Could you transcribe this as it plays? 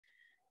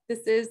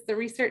This is the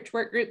research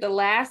work group, the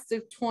last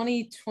of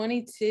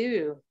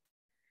 2022.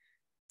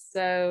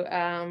 So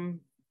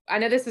I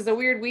know this is a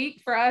weird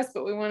week for us,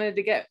 but we wanted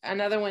to get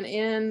another one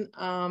in.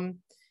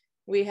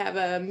 We have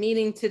a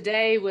meeting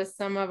today with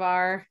some of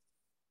our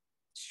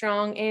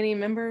strong Annie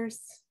members.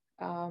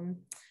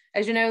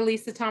 As you know,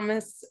 Lisa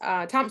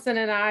Thompson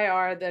and I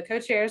are the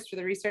co-chairs for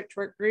the research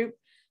work group.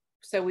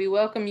 So we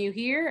welcome you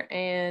here.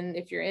 And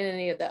if you're in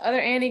any of the other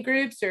Annie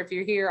groups, or if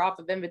you're here off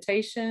of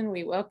invitation,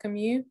 we welcome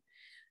you.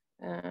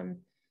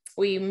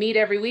 We meet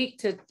every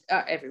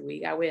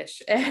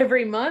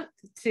month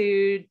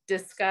to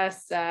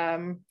discuss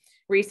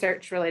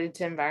research related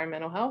to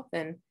environmental health.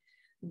 And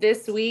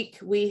this week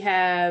we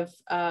have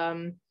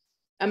a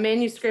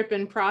manuscript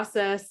in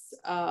process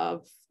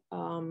of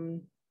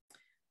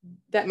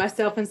that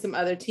myself and some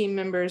other team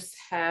members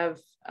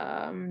have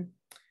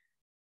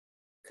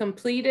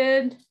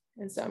completed.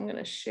 And so I'm going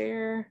to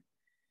share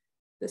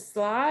the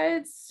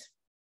slides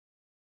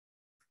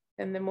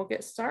and then we'll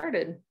get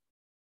started.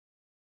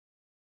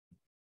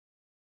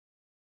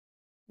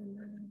 And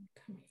then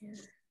come here.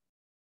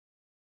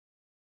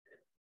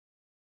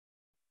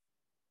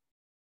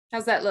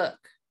 How's that look?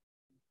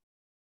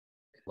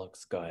 It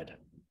looks good.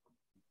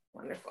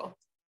 Wonderful.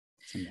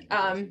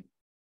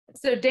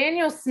 So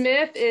Daniel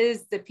Smith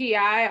is the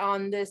PI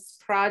on this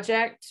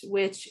project,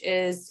 which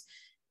is,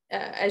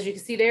 as you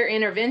can see there,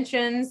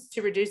 interventions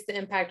to reduce the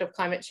impact of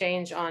climate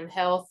change on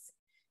health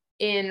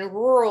in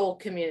rural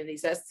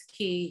communities. That's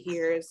key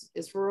here is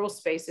rural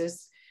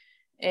spaces.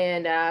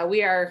 And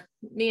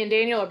me and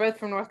Daniel are both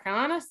from North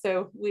Carolina.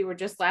 So we were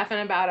just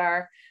laughing about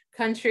our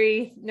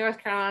country North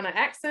Carolina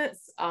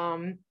accents.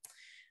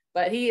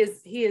 But he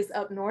is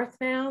up north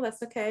now.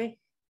 That's okay.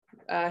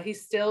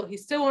 He's still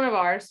one of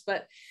ours,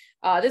 but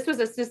this was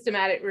a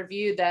systematic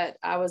review that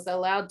I was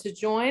allowed to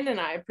join, and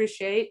I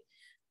appreciate.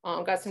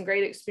 Got some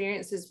great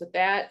experiences with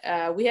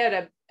that. We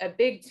had a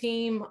big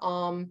team.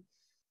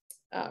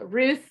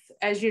 Ruth,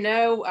 as you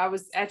know, I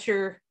was at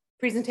your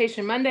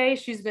presentation Monday.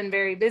 She's been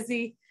very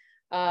busy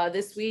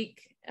this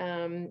week.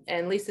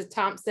 And Lisa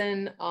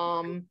Thompson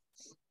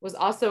was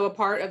also a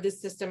part of this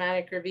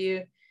systematic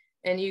review.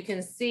 And you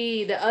can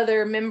see the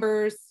other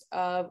members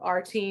of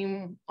our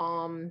team,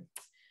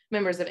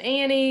 members of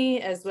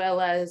Annie, as well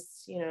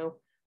as,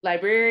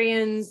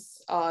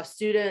 librarians,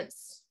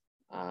 students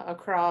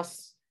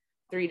across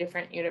 3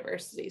 different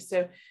universities.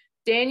 So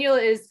Daniel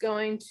is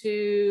going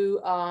to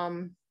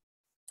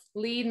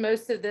lead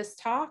most of this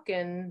talk,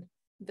 and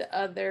the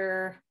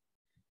other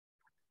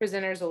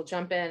presenters will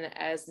jump in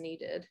as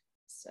needed.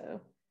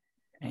 So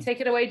take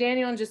it away,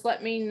 Daniel, and just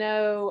let me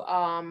know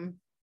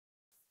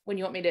when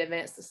you want me to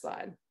advance the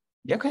slide.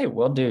 Okay,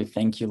 will do.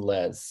 Thank you,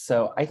 Liz.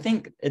 So I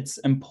think it's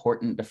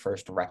important to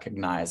first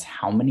recognize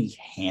how many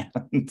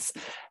hands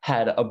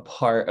had a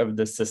part of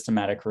the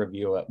systematic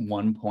review at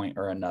one point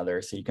or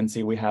another. So you can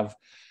see we have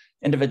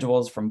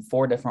individuals from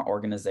 4 different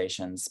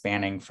organizations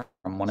spanning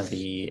from one of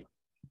the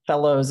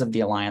fellows of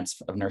the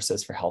Alliance of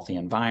Nurses for Healthy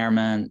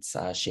Environments,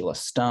 Sheila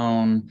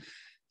Stone,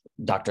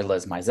 Dr.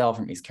 Liz Mizelle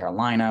from East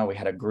Carolina. We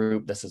had a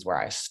group, this is where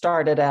I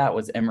started at,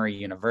 was Emory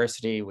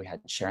University. We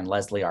had Sharon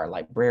Leslie, our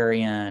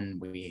librarian.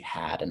 We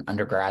had an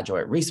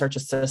undergraduate research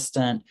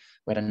assistant.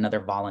 We had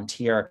another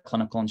volunteer, a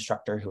clinical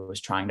instructor who was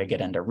trying to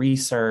get into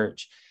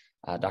research.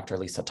 Dr.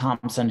 Lisa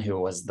Thompson, who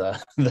was the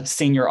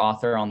senior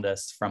author on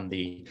this from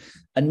the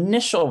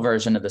initial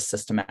version of the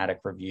systematic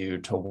review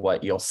to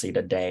what you'll see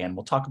today. And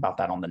we'll talk about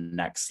that on the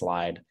next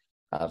slide,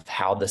 of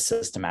how the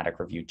systematic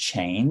review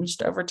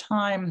changed over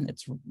time. It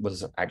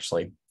was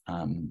actually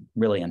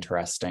really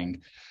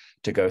interesting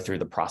to go through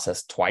the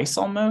process twice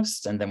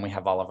almost. And then we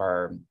have all of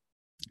our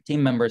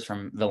team members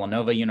from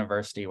Villanova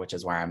University, which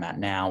is where I'm at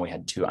now. We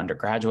had 2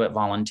 undergraduate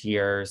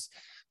volunteers.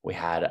 We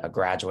had a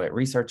graduate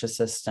research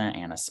assistant,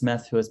 Anna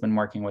Smith, who has been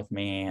working with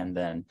me, and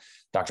then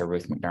Dr.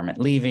 Ruth McDermott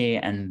Levy,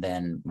 and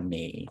then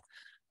me.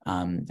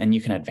 And you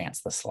can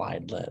advance the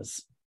slide,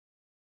 Liz.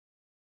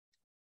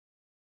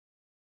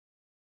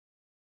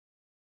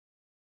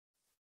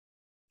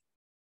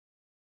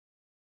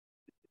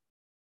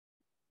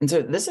 And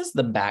so this is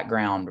the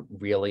background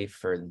really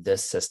for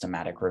this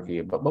systematic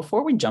review. But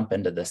before we jump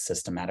into this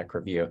systematic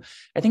review,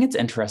 I think it's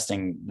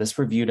interesting. This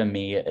review to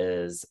me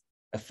is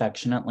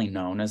affectionately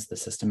known as the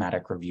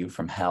systematic review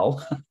from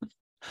hell.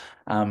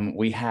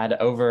 We had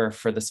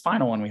for this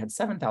final one, we had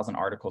 7,000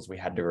 articles we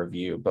had to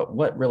review. But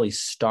what really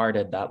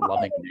started that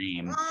loving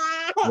name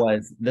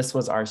was this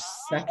was our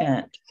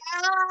second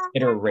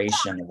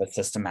iteration of a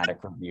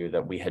systematic review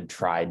that we had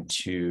tried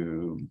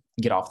to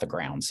get off the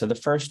ground. So the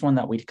first one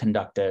that we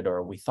conducted,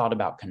 or we thought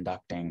about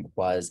conducting,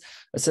 was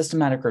a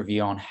systematic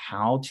review on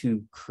how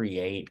to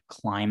create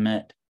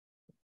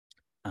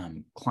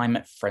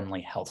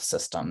climate-friendly health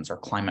systems or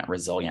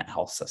climate-resilient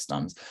health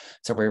systems.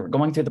 So we're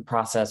going through the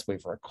process.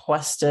 We've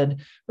requested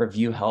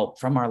review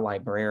help from our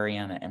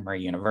librarian at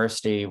Emory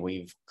University.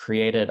 We've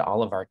created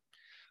all of our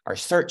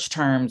search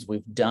terms.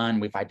 We've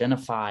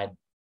identified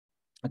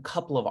a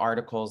couple of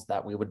articles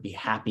that we would be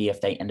happy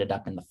if they ended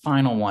up in the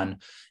final one.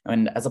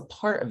 And as a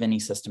part of any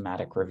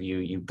systematic review,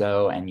 you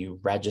go and you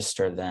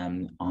register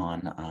them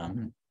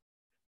on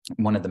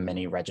one of the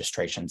many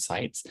registration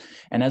sites.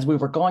 And as we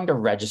were going to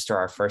register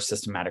our first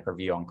systematic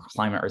review on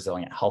climate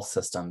resilient health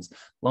systems,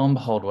 lo and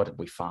behold, what did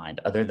we find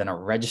other than a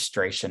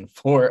registration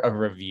for a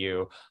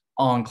review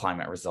on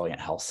climate resilient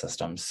health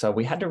systems? So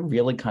we had to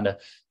really kind of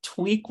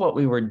tweak what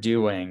we were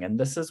doing. And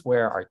this is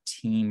where our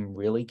team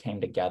really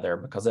came together,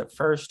 because at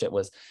first it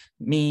was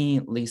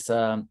me,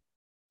 Lisa,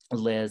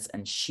 Liz,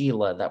 and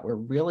Sheila that were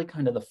really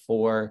kind of the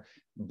four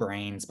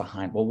brains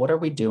behind, well, what are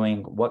we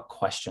doing? What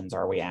questions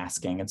are we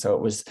asking? And so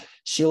it was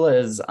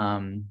Sheila's,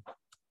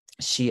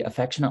 she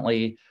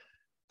affectionately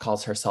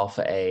calls herself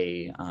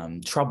a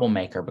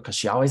troublemaker, because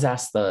she always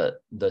asks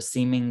the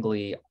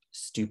seemingly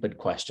stupid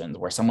questions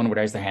where someone would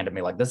raise their hand at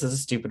me like, this is a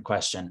stupid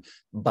question,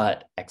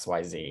 but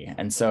XYZ.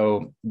 And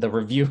so the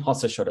review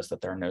also showed us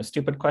that there are no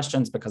stupid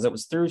questions, because it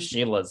was through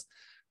Sheila's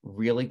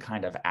really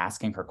kind of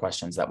asking her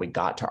questions that we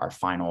got to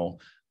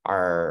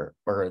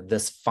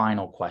this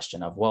final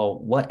question of, well,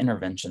 what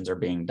interventions are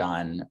being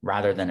done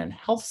rather than in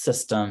health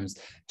systems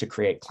to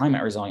create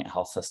climate resilient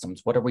health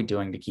systems? What are we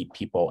doing to keep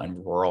people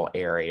in rural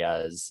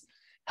areas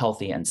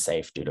healthy and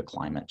safe due to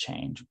climate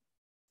change?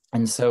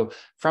 And so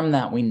from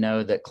that, we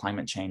know that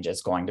climate change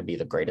is going to be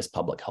the greatest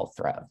public health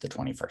threat of the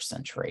 21st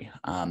century.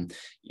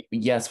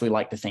 Yes, we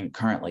like to think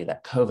currently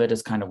that COVID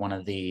is kind of one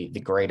of the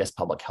greatest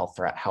public health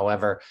threat.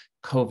 However,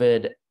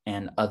 COVID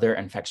and other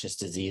infectious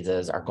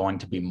diseases are going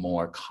to be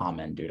more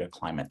common due to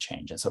climate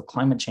change. And so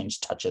climate change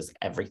touches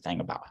everything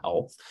about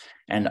health.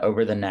 And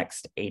over the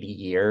next 80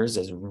 years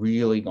is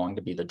really going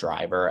to be the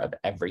driver of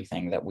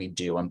everything that we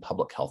do in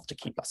public health to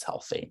keep us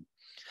healthy.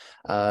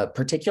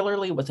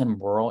 Particularly within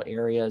rural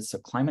areas. So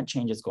climate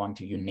change is going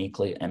to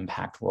uniquely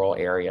impact rural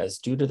areas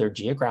due to their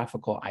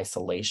geographical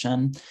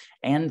isolation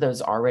and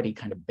those already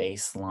kind of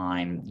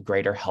baseline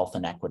greater health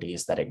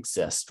inequities that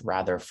exist,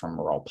 rather from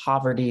rural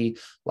poverty,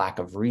 lack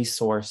of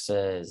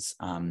resources,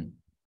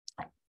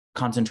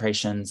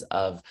 concentrations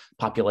of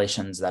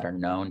populations that are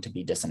known to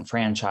be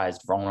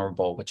disenfranchised,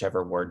 vulnerable,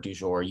 whichever word du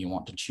jour you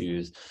want to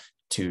choose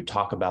to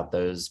talk about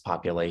those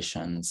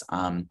populations.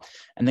 And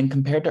then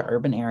compared to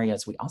urban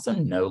areas, we also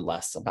know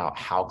less about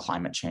how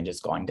climate change is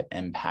going to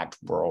impact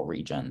rural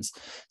regions.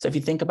 So if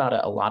you think about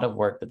it, a lot of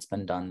work that's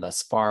been done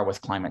thus far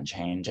with climate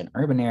change in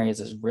urban areas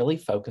is really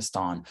focused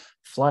on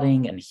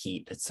flooding and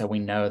heat. So we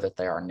know that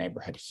there are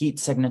neighborhood heat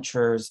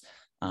signatures,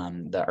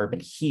 the urban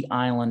heat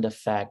island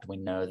effect. We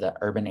know that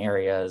urban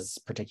areas,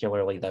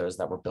 particularly those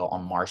that were built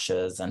on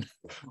marshes and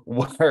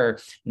were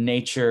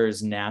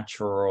nature's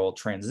natural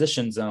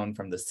transition zone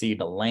from the sea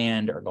to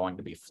land, are going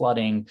to be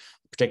flooding,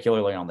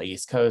 particularly on the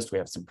East Coast. We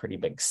have some pretty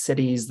big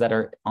cities that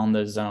are on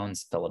those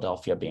zones,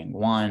 Philadelphia being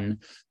one,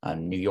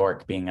 New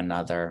York being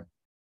another.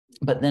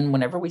 But then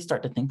whenever we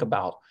start to think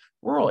about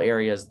rural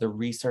areas, the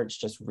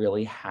research just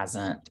really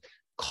hasn't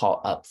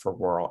caught up for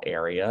rural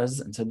areas.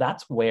 And so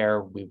that's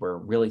where we were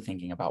really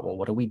thinking about, well,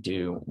 what do we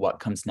do? What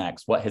comes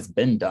next? What has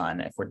been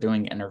done? If we're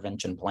doing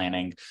intervention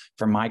planning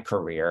for my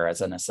career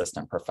as an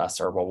assistant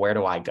professor, well, where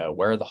do I go?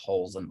 Where are the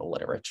holes in the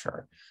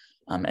literature?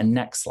 And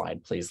next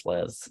slide, please,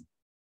 Liz.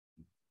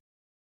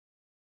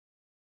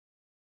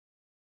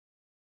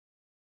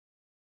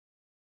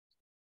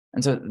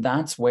 And so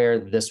that's where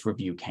this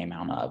review came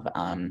out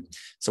of.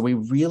 So we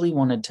really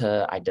wanted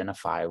to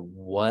identify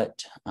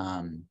what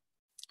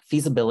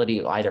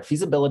either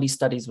feasibility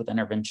studies with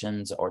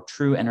interventions or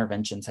true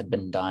interventions had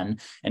been done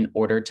in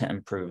order to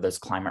improve those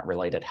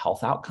climate-related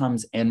health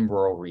outcomes in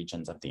rural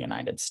regions of the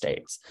United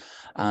States.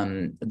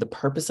 The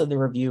purpose of the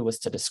review was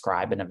to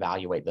describe and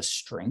evaluate the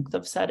strength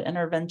of said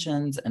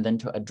interventions and then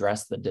to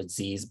address the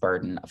disease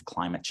burden of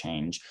climate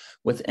change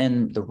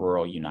within the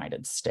rural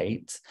United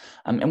States.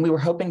 And we were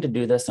hoping to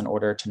do this in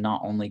order to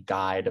not only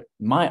guide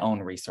my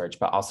own research,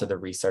 but also the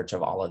research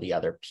of all of the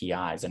other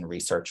PIs and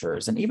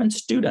researchers and even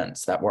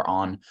students that were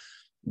on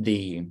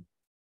the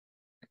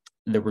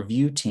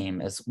review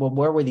team. Is, well,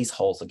 where were these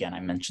holes again?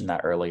 I mentioned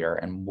that earlier,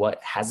 and what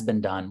has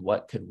been done,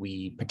 what could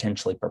we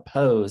potentially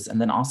propose,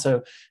 and then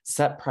also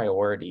set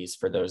priorities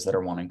for those that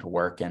are wanting to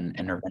work in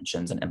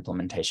interventions and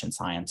implementation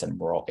science in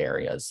rural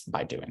areas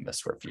by doing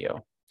this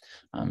review.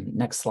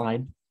 Next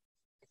slide.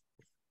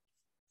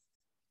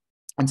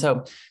 And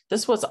so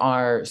this was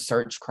our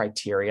search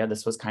criteria.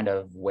 This was kind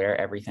of where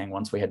everything,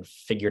 once we had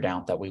figured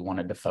out that we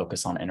wanted to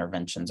focus on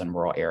interventions in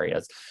rural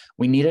areas,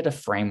 we needed a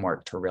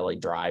framework to really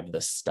drive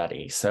this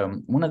study. So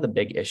one of the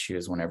big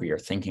issues whenever you're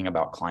thinking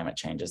about climate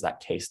change is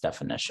that case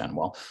definition.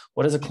 Well,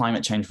 what is a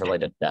climate change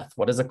related death?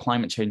 What is a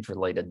climate change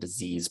related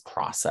disease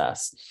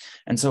process?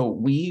 And so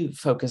we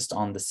focused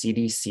on the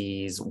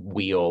CDC's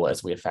wheel,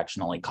 as we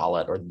affectionately call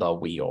it, or the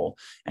wheel.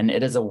 And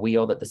it is a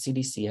wheel that the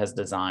CDC has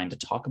designed to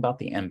talk about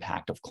the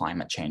impact of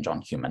climate change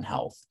on human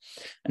health.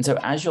 And so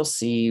as you'll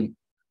see,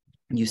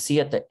 you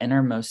see at the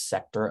innermost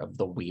sector of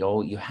the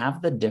wheel, you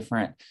have the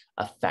different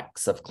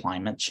effects of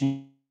climate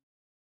change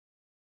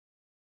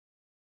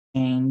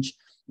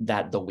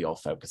that the wheel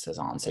focuses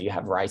on. So you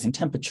have rising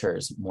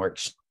temperatures, more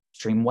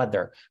extreme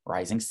weather,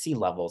 rising sea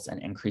levels,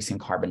 and increasing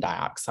carbon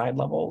dioxide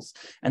levels.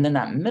 And then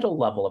that middle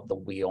level of the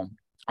wheel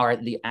are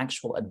the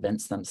actual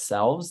events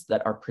themselves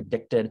that are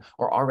predicted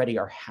or already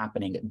are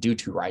happening due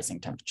to rising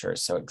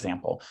temperatures. So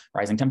example,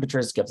 rising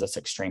temperatures gives us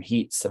extreme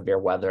heat, severe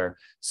weather,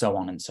 so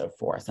on and so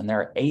forth. And there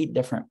are 8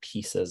 different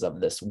pieces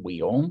of this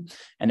wheel.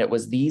 And it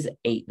was these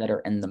 8 that are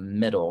in the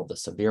middle: the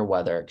severe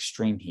weather,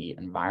 extreme heat,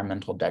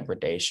 environmental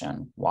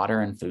degradation, water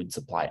and food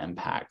supply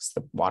impacts,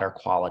 the water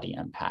quality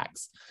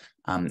impacts,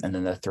 and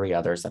then the 3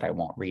 others that I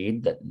won't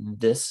read, that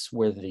this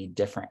were the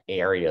different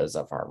areas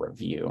of our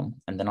review.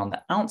 And then on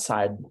the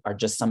outside are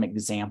just some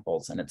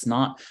examples. And it's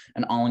not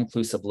an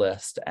all-inclusive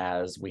list,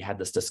 as we had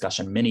this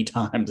discussion many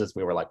times as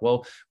we were like,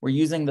 well, we're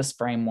using this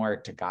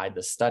framework to guide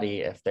the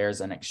study. If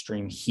there's an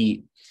extreme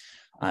heat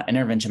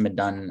intervention been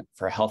done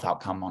for a health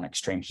outcome on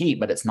extreme heat,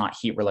 but it's not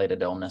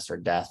heat-related illness or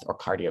death or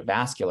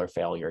cardiovascular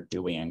failure,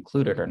 do we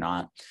include it or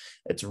not?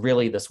 It's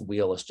really, this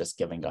wheel is just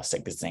giving us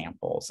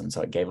examples. And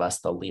so it gave us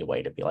the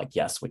leeway to be like,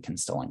 yes, we can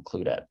still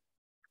include it.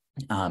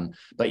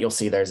 But you'll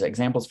see there's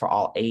examples for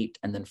all 8.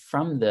 And then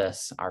from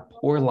this, our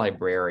poor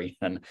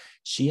librarian,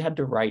 she had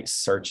to write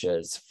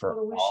searches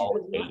for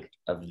all 8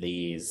 of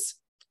these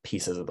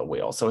pieces of the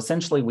wheel. So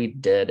essentially we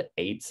did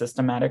 8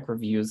 systematic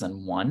reviews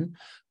in one.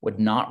 Would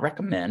not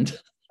recommend.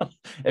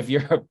 If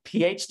you're a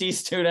PhD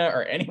student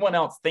or anyone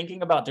else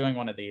thinking about doing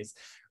one of these,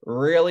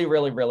 really,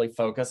 really, really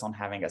focus on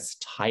having as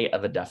tight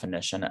of a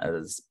definition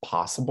as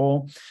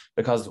possible,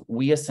 because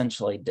we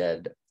essentially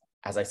did,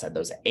 as I said,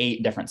 those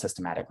 8 different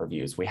systematic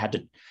reviews. We had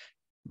to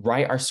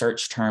write our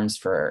search terms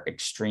for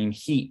extreme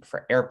heat,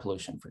 for air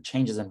pollution, for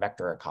changes in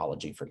vector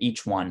ecology, for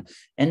each one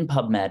in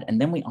PubMed.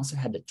 And then we also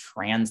had to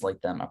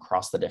translate them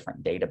across the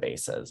different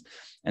databases.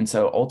 And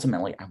so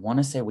ultimately, I want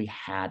to say we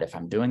had, if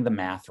I'm doing the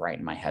math right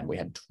in my head, we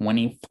had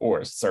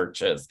 24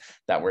 searches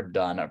that were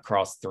done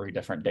across 3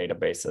 different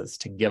databases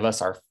to give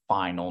us our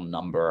final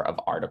number of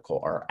article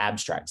or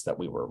abstracts that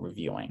we were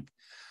reviewing.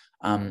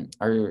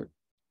 Our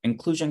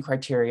inclusion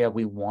criteria,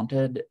 we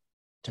wanted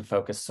to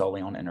focus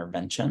solely on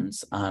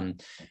interventions.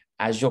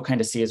 As you'll kind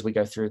of see as we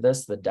go through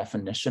this, the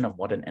definition of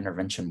what an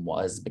intervention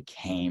was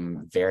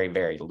became very,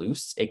 very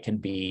loose. It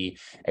could be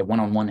a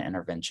one-on-one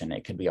intervention.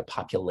 It could be a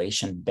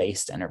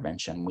population-based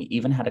intervention. We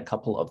even had a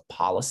couple of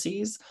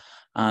policies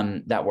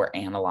that were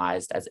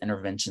analyzed as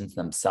interventions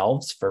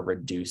themselves for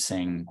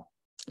reducing,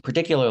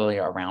 particularly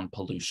around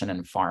pollution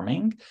and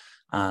farming.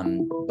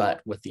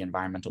 But with the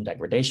environmental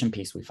degradation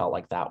piece, we felt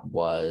like that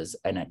was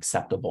an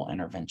acceptable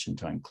intervention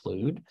to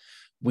include.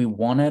 We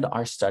wanted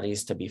our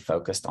studies to be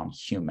focused on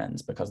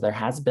humans, because there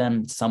has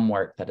been some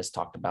work that has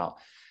talked about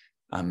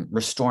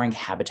restoring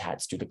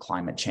habitats due to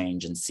climate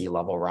change and sea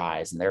level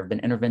rise. And there have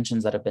been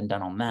interventions that have been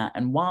done on that.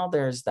 And while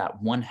there's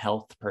that One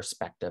Health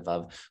perspective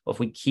of, well, if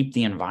we keep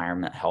the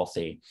environment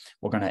healthy,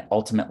 we're going to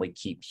ultimately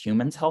keep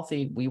humans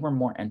healthy, we were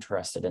more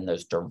interested in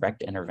those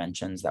direct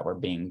interventions that were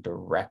being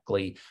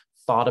directly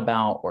thought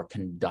about or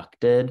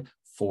conducted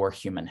for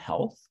human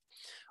health.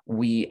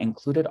 We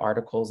included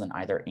articles in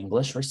either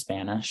English or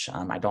Spanish.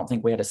 I don't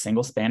think we had a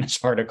single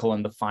Spanish article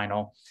in the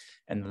final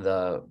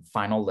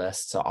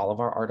list. So all of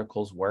our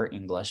articles were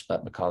English,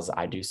 but because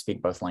I do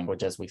speak both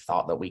languages, we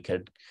thought that we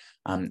could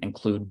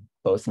include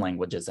both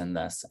languages in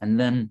this. And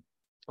then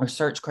our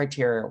search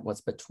criteria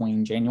was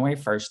between January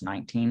 1st,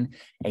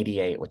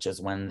 1988, which is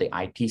when the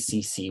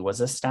IPCC was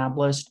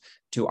established,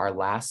 to our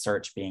last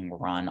search being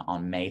run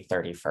on May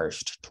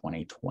 31st,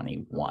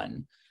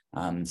 2021.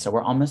 So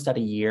we're almost at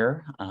a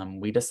year.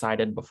 We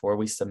decided before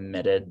we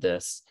submitted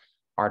this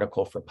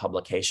article for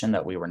publication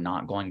that we were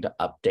not going to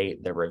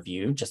update the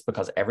review, just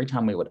because every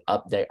time we would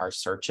update our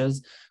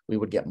searches, we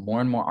would get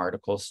more and more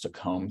articles to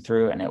comb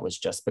through, and it was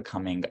just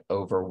becoming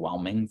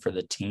overwhelming for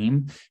the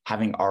team,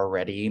 having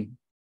already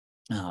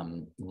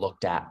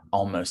looked at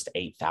almost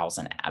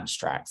 8,000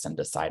 abstracts and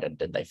decided,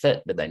 did they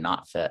fit, did they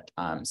not fit?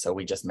 So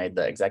we just made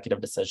the executive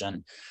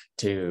decision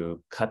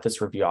to cut this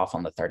review off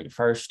on the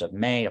 31st of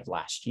May of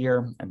last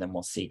year, and then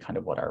we'll see kind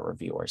of what our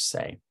reviewers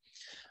say.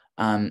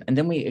 And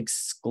then we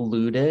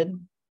excluded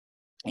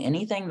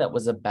anything that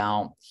was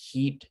about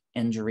heat,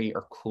 injury,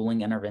 or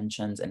cooling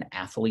interventions in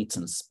athletes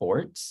and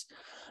sports.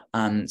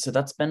 So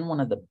that's been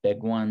one of the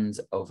big ones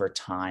over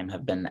time,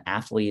 have been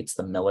athletes,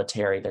 the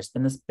military. There's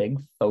been this big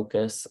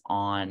focus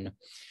on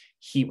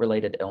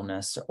heat-related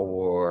illness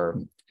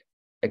or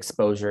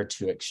exposure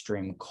to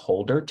extreme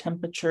colder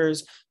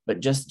temperatures, but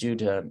just due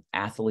to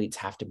athletes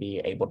have to be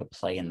able to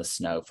play in the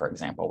snow, for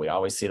example. We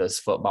always see those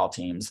football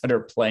teams that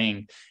are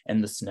playing in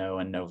the snow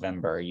in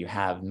November. You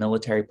have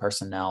military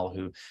personnel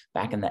who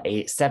back in the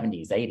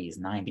 70s, 80s,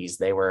 90s,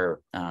 they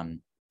were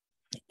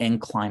in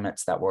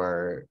climates that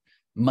were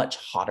much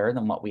hotter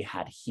than what we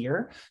had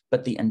here,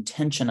 but the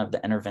intention of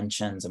the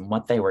interventions and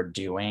what they were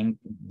doing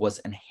was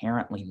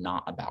inherently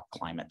not about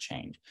climate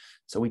change.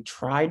 So we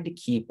tried to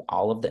keep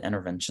all of the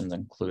interventions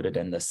included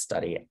in this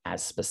study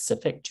as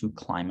specific to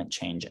climate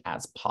change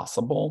as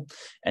possible,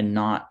 and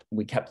not,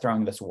 we kept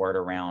throwing this word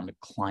around,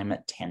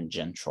 climate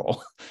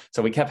tangential.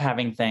 So we kept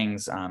having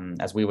things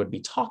as we would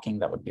be talking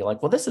that would be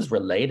like, well, this is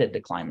related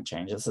to climate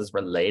change, this is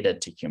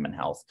related to human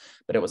health,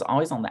 but it was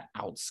always on the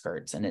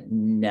outskirts and it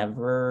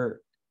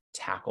never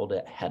tackled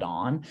it head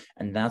on.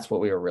 And that's what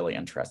we were really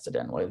interested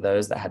in, were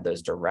those that had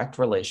those direct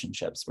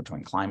relationships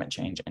between climate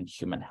change and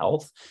human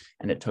health.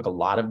 And it took a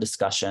lot of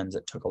discussions.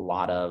 It took a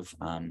lot of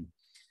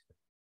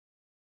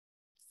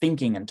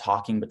thinking and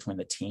talking between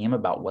the team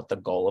about what the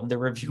goal of the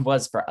review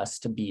was for us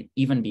to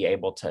even be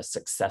able to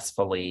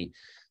successfully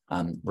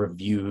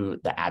review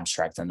the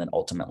abstracts and then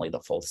ultimately the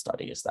full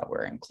studies that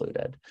were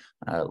included.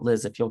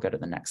 Liz, if you'll go to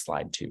the next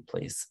slide too,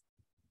 please.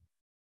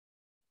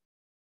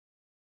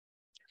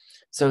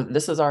 So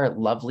this is our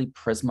lovely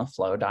Prisma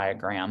flow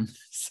diagram.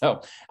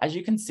 So as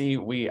you can see,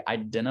 we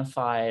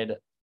identified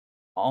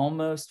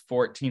almost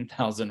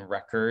 14,000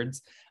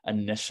 records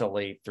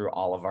initially through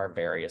all of our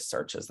various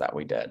searches that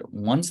we did.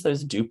 Once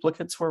those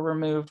duplicates were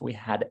removed, we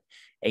had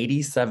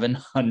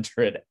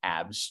 8,700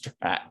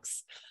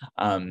 abstracts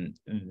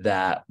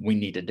that we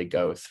needed to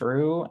go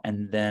through.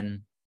 And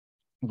then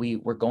we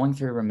were going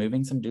through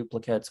removing some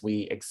duplicates.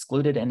 We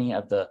excluded any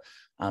of the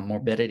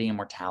morbidity and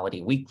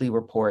mortality weekly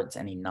reports,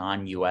 any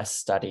non-US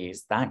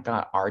studies. That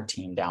got our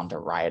team down to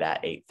right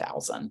at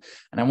 8,000.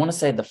 And I want to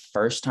say the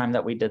first time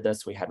that we did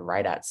this, we had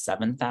right at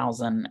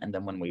 7,000. And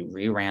then when we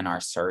reran our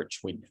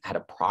search, we had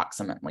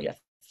approximately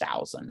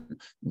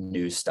 1,000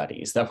 new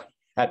studies that we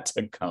had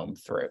to comb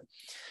through.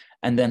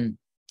 And then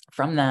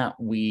from that,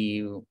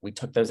 we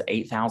took those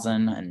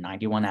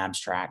 8,091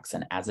 abstracts,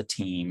 and as a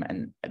team,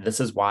 and this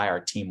is why our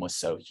team was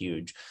so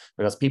huge,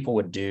 because people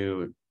would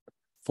do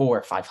 400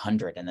 or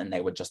 500 and then they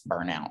would just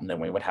burn out, and then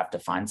we would have to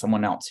find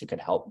someone else who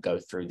could help go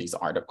through these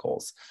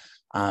articles.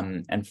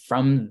 And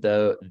from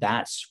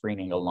that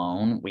screening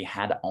alone, we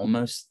had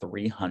almost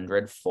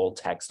 300 full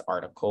text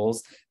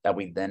articles that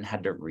we then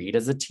had to read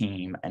as a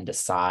team and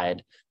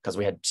decide, because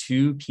we had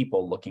 2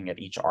 people looking at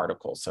each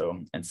article.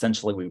 So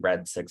essentially we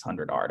read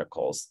 600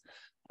 articles.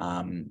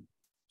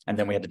 And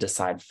then we had to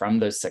decide from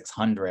those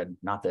 600,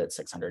 not that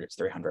 600 is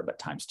 300, but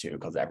times 2,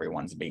 because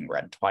everyone's being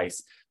read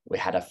twice. We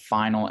had a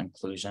final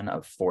inclusion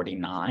of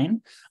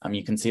 49.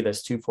 You can see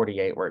those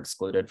 248 were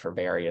excluded for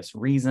various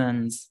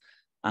reasons.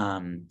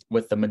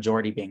 With the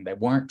majority being they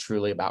weren't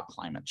truly about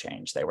climate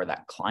change. They were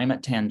that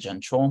climate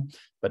tangential,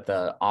 but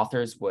the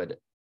authors would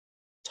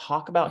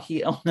talk about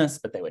heat illness,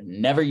 but they would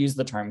never use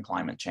the term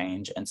climate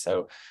change. And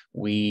so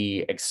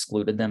we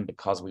excluded them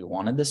because we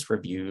wanted this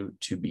review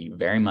to be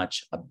very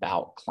much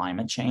about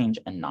climate change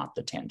and not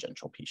the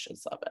tangential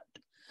pieces of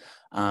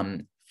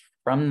it.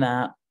 From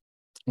that,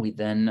 we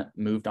then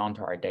moved on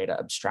to our data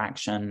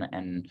abstraction,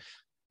 and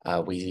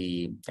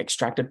we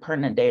extracted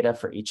pertinent data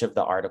for each of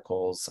the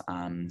articles,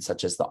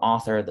 such as the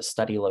author, the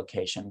study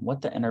location,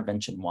 what the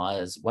intervention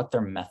was, what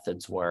their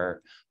methods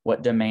were,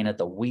 what domain at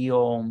the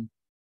wheel,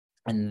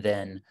 and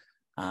then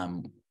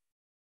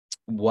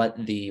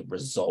what the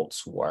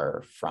results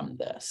were from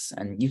this.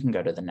 And you can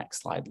go to the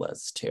next slide,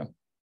 Liz, too.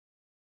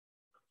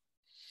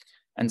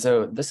 And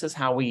so this is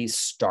how we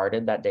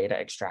started that data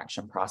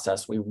extraction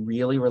process. We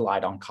really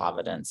relied on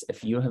confidence.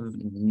 If you have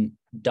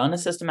done a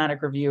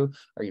systematic review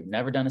or you've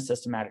never done a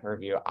systematic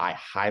review, I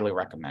highly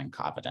recommend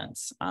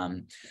confidence.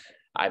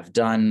 I've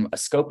done a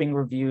scoping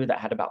review that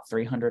had about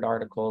 300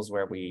 articles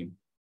where we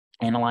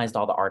analyzed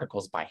all the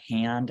articles by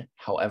hand.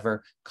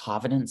 However,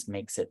 Confidence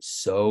makes it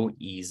so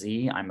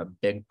easy. I'm a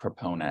big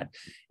proponent.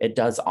 It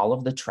does all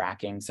of the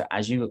tracking. So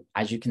as you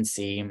can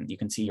see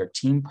your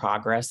team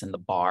progress in the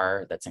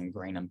bar that's in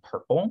green and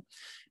purple,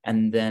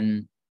 and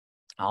then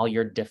all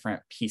your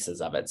different pieces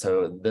of it.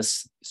 So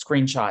this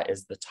screenshot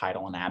is the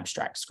title and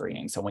abstract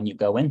screening. So when you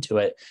go into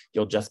it,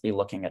 you'll just be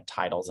looking at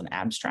titles and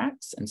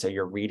abstracts. And so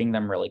you're reading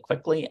them really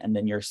quickly, and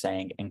then you're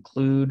saying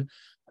include.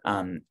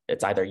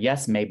 It's either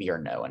yes, maybe, or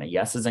no. And a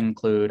yes is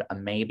include, a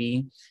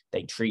maybe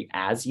they treat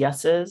as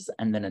yeses,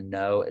 and then a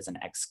no is an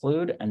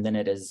exclude, and then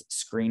it is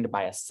screened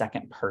by a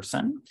second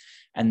person.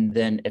 And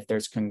then if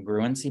there's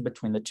congruency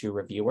between the 2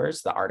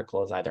 reviewers, the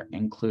article is either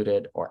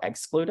included or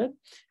excluded.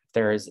 If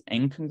there is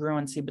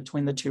incongruency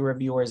between the 2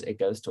 reviewers, it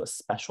goes to a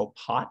special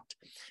pot.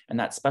 And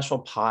that special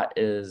pot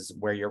is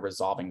where you're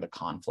resolving the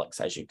conflicts,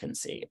 as you can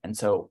see. And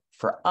so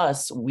for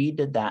us, we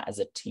did that as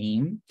a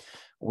team.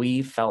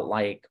 We felt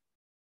like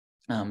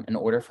in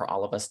order for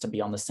all of us to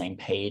be on the same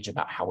page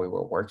about how we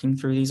were working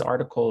through these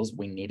articles,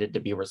 we needed to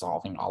be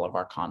resolving all of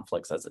our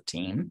conflicts as a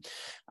team.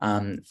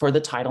 For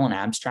the title and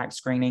abstract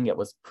screening, it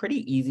was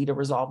pretty easy to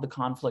resolve the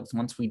conflicts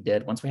once we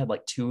had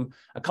like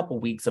a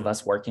couple weeks of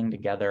us working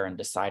together and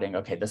deciding,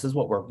 okay, this is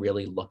what we're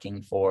really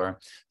looking for.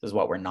 This is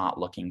what we're not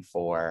looking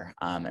for.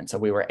 And so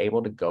we were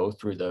able to go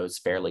through those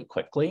fairly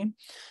quickly.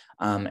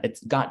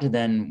 It's got to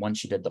then,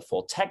 once you did the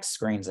full text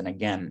screens, and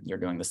again, you're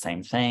doing the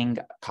same thing,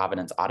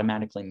 Covidence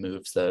automatically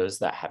moves those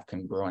that have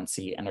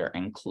congruency and are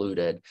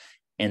included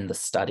in the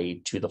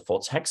study to the full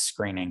text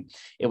screening.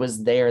 It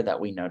was there that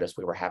we noticed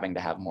we were having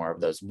to have more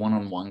of those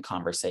one-on-one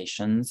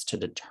conversations to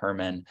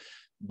determine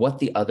what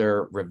the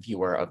other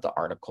reviewer of the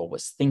article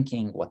was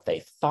thinking, what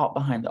they thought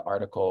behind the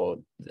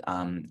article.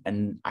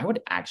 And I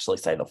would actually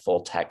say the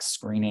full text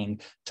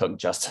screening took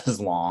just as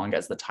long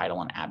as the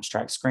title and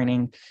abstract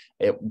screening,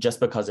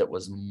 just because it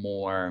was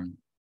more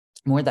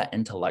that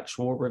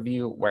intellectual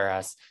review,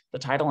 whereas the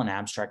title and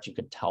abstract, you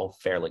could tell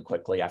fairly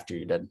quickly after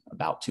you did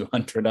about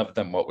 200 of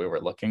them what we were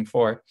looking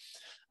for.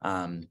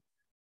 And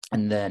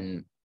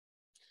then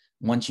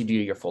once you do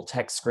your full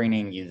text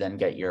screening, you then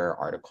get your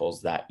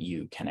articles that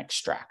you can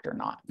extract or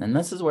not. And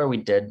this is where we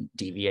did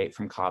deviate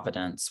from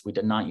Covidence. We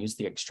did not use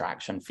the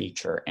extraction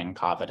feature in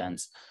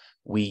Covidence.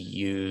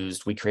 We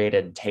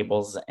created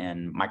tables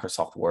in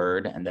Microsoft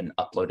Word and then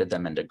uploaded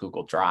them into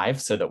Google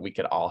Drive so that we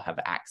could all have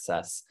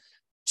access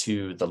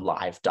to the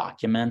live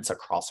documents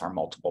across our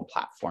multiple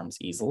platforms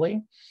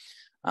easily.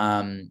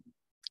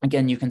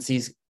 Again, you can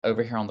see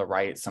over here on the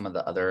right some of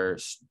the other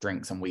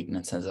strengths and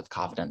weaknesses of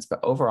Covidence,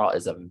 but overall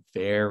is a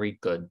very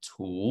good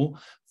tool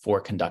for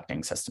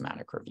conducting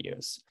systematic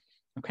reviews.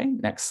 Okay,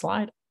 next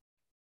slide.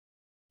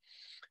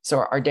 So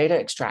our data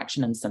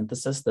extraction and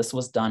synthesis, this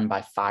was done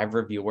by 5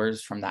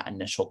 reviewers from that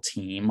initial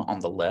team on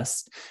the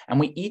list. And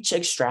we each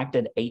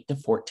extracted 8 to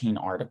 14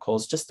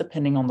 articles, just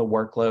depending on the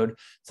workload.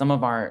 Some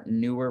of our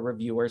newer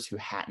reviewers who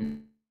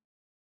hadn't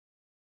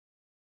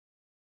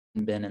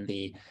been in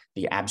the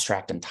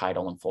abstract and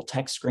title and full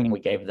text screening, we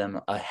gave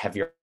them a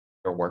heavier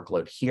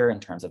workload here in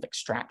terms of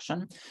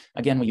extraction.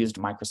 Again, we used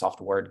Microsoft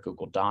Word,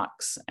 Google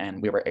Docs,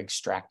 and we were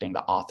extracting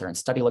the author and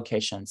study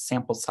location,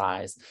 sample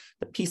size,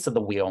 the piece of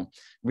the wheel.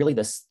 Really,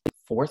 this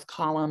 4th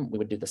column, we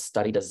would do the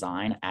study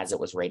design as it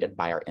was rated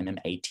by our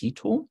MMAT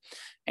tool.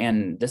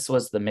 And this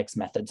was the mixed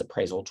methods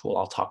appraisal tool.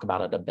 I'll talk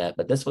about it a bit,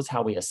 but this was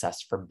how we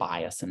assessed for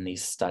bias in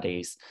these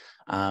studies.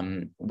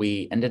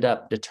 We ended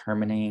up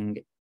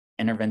determining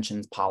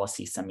interventions,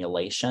 policy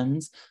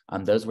simulations.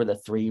 Those were the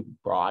 3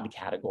 broad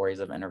categories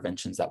of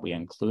interventions that we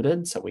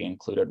included. So we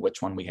included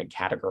which one we had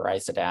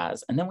categorized it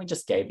as, and then we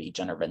just gave each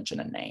intervention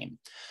a name.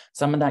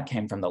 Some of that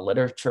came from the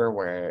literature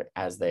where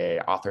as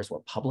the authors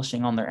were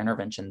publishing on their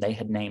intervention, they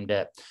had named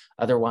it.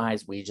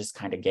 Otherwise, we just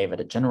kind of gave it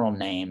a general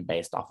name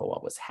based off of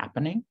what was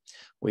happening.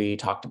 We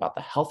talked about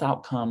the health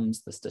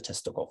outcomes, the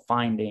statistical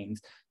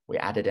findings. We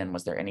added in,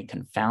 was there any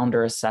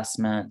confounder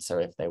assessment? So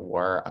if they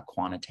were a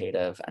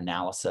quantitative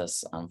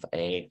analysis of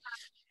a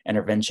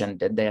intervention,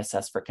 did they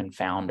assess for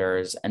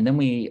confounders? And then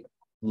we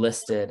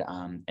listed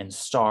in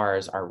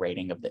stars our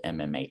rating of the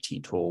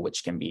MMAT tool,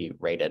 which can be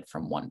rated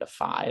from 1 to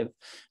 5.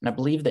 And I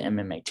believe the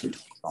MMAT tool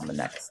is on the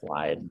next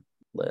slide,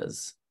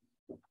 Liz.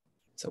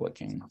 So we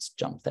can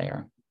jump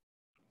there.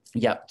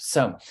 Yep,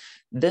 so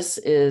this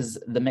is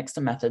the mixed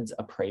methods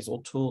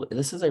appraisal tool.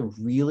 This is a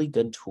really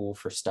good tool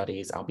for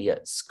studies,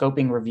 albeit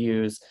scoping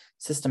reviews,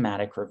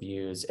 systematic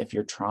reviews. If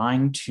you're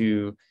trying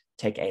to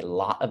take a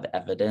lot of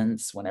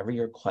evidence, whenever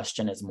your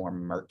question is more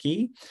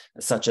murky,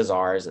 such as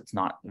ours, it's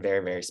not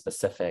very, very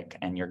specific,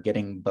 and you're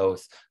getting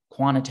both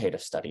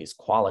quantitative studies,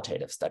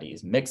 qualitative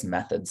studies, mixed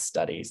methods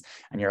studies,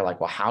 and you're like,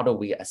 well, how do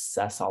we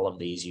assess all of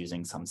these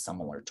using some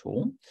similar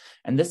tool?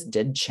 And this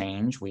did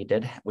change. We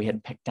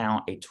had picked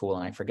out a tool,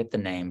 and I forget the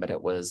name, but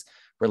it was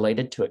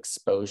related to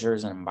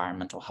exposures in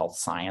environmental health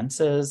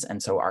sciences.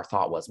 And so our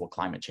thought was, well,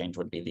 climate change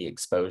would be the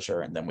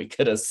exposure, and then we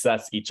could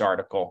assess each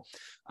article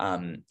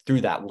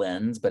through that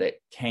lens, but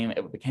it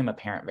became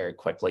apparent very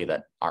quickly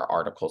that our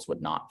articles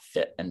would not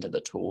fit into the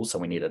tool, so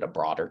we needed a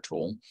broader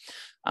tool.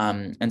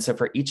 And so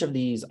for each of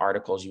these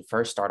articles, you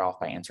first start off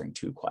by answering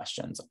 2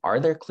 questions.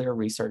 Are there clear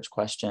research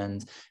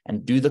questions,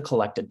 and do the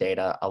collected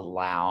data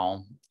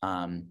allow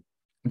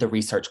the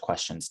research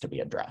questions to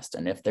be addressed?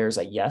 And if there's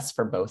a yes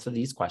for both of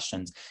these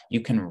questions, you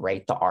can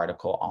rate the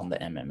article on the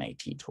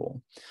MMAT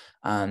tool.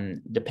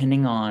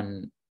 Depending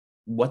on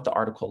what the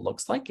article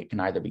looks like, it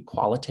can either be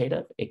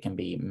qualitative, it can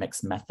be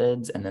mixed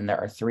methods, and then there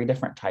are 3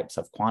 different types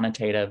of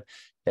quantitative.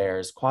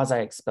 There's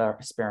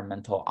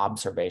quasi-experimental,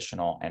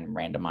 observational, and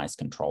randomized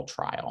control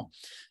trial.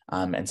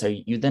 And so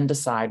you then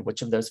decide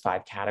which of those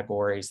 5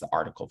 categories the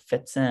article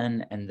fits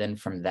in, and then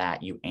from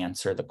that you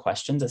answer the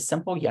questions as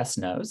simple yes,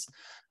 nos.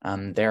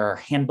 There are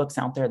handbooks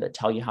out there that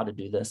tell you how to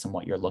do this and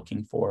what you're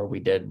looking for.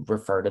 We did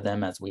refer to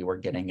them as we were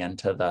getting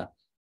into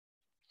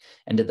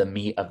the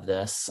meat of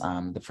this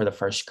for the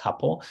first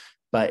couple,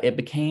 but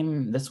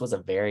this was a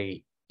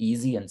very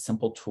easy and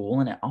simple tool.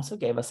 And it also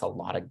gave us a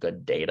lot of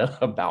good data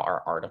about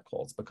our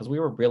articles, because we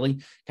were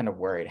really kind of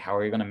worried, how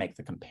are we going to make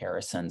the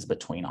comparisons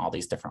between all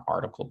these different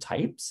article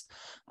types?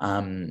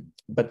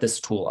 But this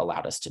tool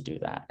allowed us to do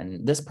that.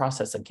 And this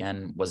process,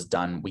 again, was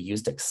done. We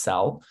used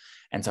Excel.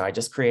 And so I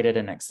just created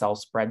an Excel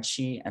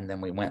spreadsheet, and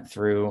then we went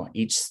through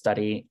each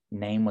study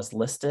name was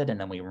listed, and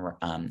then we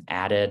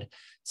added.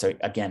 So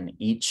again,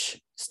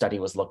 each study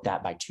was looked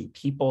at by 2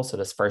 people. So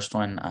this first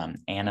one,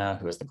 Anna,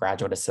 who is the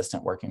graduate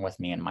assistant working with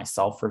me, and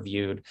myself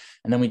reviewed.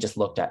 And then we just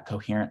looked at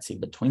coherency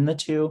between the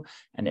 2.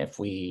 And if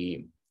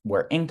we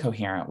were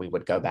incoherent, we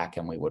would go back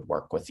and we would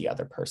work with the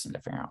other person to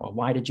figure out, well,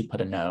 why did you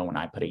put a no when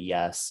I put a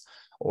yes?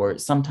 Or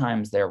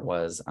sometimes there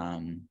was,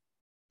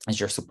 as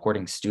you're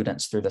supporting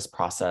students through this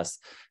process,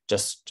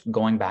 just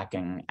going back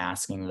and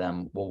asking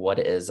them, well, what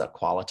is a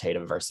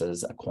qualitative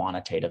versus a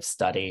quantitative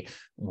study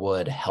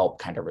would help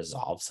kind of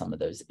resolve some of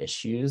those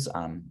issues.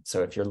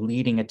 So if you're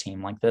leading a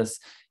team like this,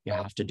 you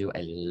have to do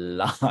a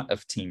lot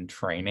of team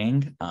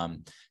training.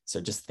 So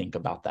just think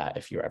about that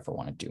if you ever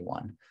want to do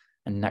one.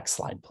 And next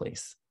slide,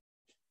 please.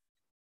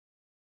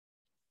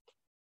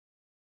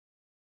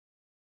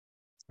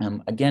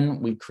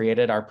 Again, we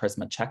created our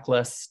PRISMA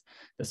checklist.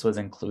 This was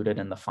included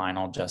in the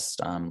final,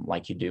 just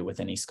like you do with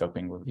any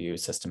scoping review,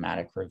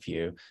 systematic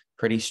review,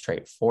 pretty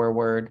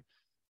straightforward.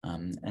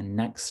 And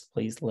next,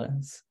 please,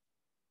 Liz.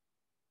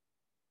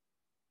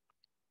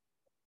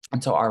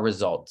 And so our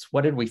results,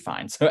 what did we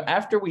find? So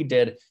after we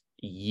did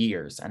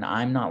years, and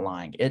I'm not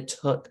lying, it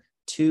took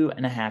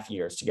 2.5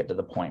 years to get to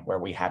the point where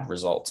we had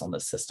results on the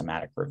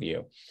systematic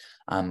review.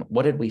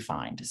 What did we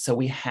find? So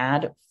we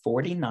had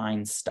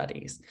 49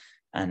 studies.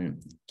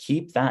 And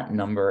keep that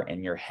number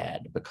in your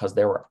head because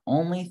there were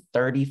only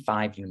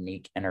 35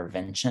 unique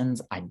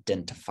interventions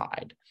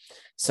identified.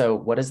 So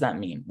what does that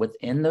mean?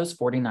 Within those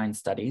 49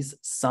 studies,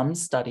 some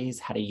studies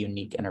had a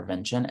unique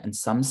intervention and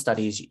some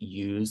studies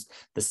used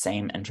the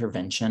same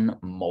intervention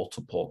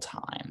multiple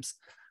times.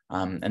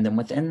 And then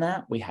within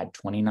that, we had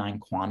 29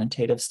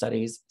 quantitative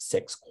studies,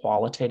 6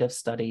 qualitative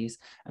studies,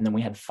 and then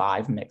we had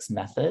 5 mixed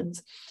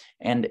methods.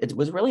 And it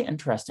was really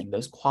interesting.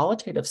 Those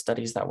qualitative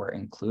studies that were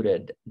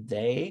included,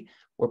 they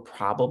were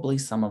probably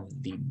some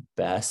of the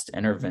best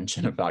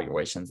intervention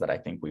evaluations that I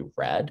think we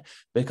read,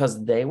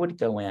 because they would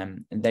go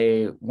in and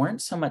they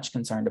weren't so much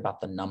concerned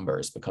about the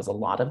numbers, because a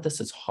lot of this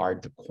is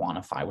hard to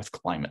quantify with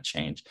climate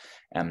change.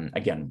 And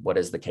again, what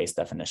is the case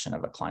definition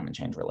of a climate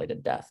change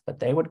related death? But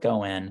they would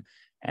go in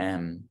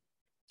and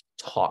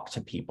talk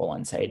to people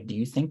and say, do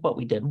you think what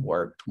we did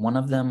worked? One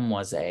of them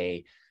was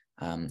an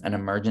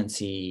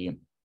emergency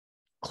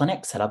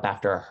clinic set up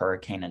after a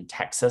hurricane in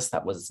Texas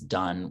that was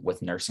done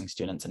with nursing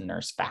students and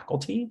nurse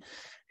faculty.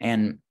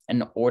 And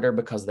in order,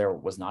 because there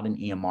was not an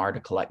EMR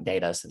to collect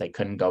data, so they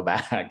couldn't go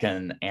back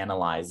and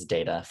analyze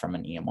data from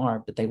an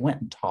EMR, but they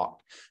went and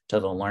talked to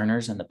the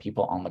learners and the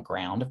people on the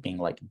ground of being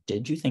like,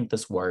 did you think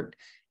this worked?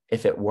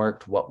 If it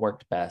worked, what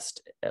worked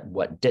best?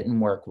 What didn't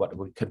work? What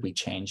could we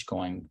change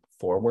going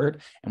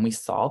forward? And we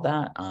saw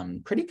that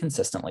pretty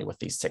consistently with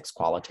these 6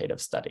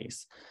 qualitative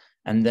studies.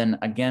 And then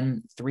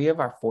again, 3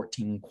 of our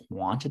 14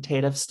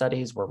 quantitative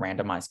studies were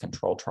randomized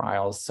control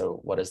trials.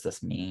 So what does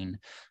this mean?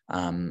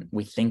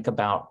 We think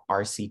about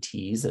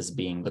RCTs as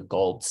being the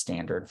gold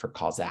standard for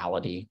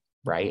causality,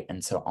 right?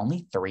 And so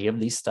only 3 of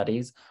these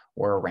studies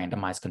were a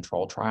randomized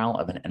control trial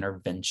of an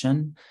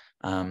intervention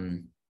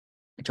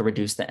to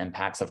reduce the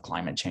impacts of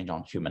climate change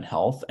on human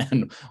health.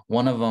 And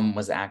one of them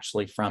was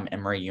actually from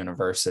Emory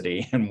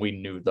University, and we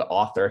knew the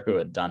author who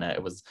had done it.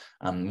 It was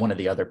one of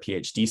the other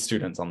PhD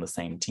students on the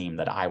same team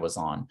that I was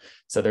on.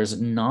 So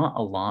there's not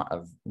a lot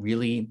of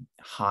really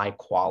high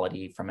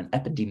quality, from an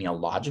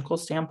epidemiological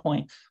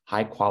standpoint,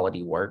 high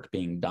quality work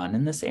being done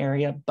in this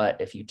area.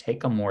 But if you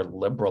take a more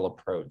liberal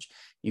approach,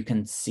 you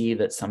can see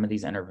that some of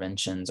these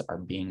interventions are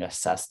being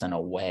assessed in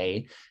a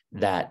way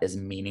that is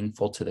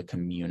meaningful to the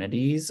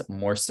communities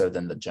more so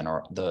than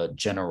the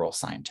general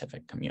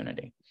scientific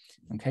community.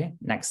 Okay,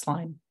 next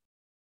slide.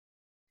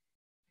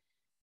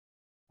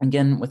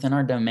 Again, within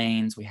our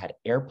domains, we had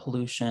air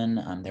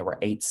pollution. There were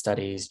 8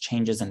 studies,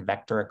 changes in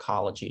vector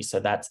ecology. So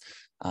that's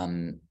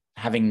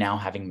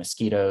having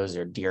mosquitoes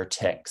or deer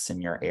ticks in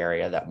your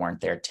area that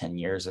weren't there 10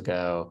 years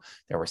ago.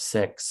 There were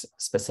 6.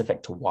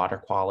 Specific to water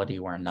quality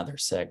were another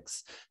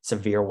 6.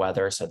 Severe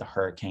weather, so the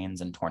hurricanes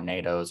and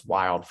tornadoes,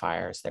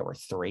 wildfires, there were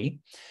 3.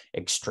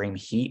 Extreme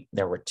heat,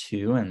 there were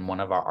 2, and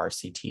one of our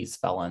RCTs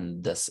fell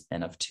in this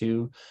N of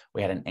 2.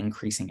 We had an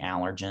increasing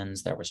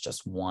allergens, there was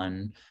just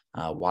 1.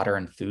 Water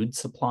and food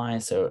supply,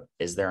 so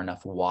is there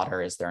enough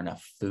water? Is there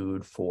enough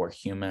food for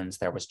humans?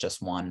 There was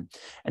just 1.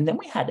 And then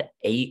we had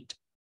 8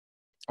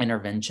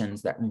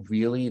 interventions that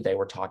really they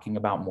were talking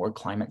about more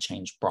climate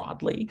change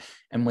broadly.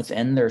 And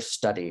within their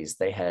studies,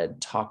 they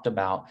had talked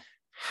about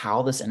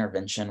how this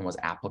intervention was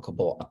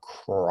applicable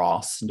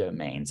across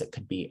domains. It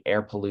could be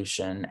air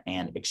pollution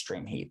and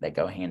extreme heat. They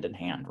go hand in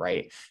hand,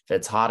 right? If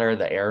it's hotter,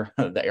 the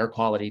air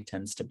quality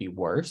tends to be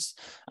worse.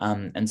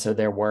 And so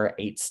there were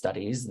 8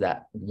 studies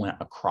that went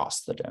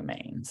across the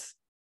domains.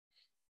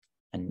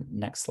 And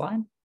next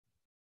slide.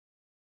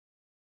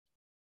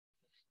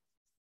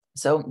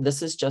 So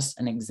this is just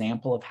an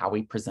example of how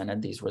we presented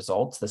these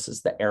results. This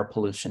is the air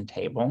pollution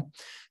table.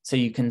 So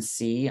you can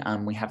see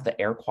we have the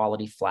air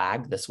quality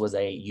flag. This was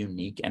a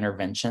unique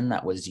intervention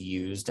that was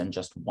used in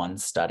just 1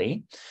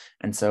 study.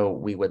 And so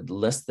we would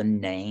list the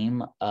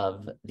name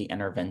of the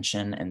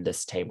intervention in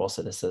this table.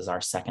 So this is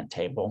our second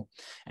table.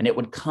 And it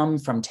would come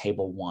from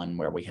table 1,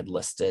 where we had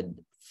listed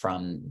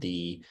from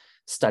the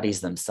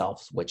studies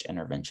themselves which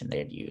intervention they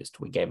had used.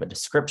 We gave a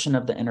description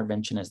of the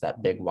intervention as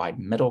that big wide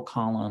middle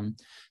column.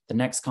 The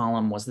next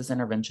column was this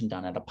intervention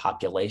done at a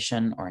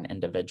population or an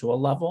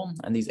individual level,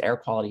 and these air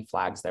quality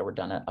flags, they were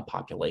done at a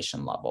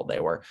population level.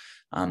 They were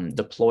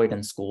deployed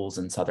in schools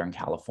in Southern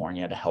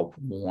California to help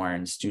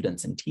warn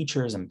students and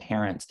teachers and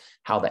parents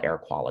how the air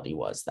quality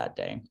was that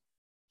day.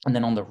 And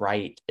then on the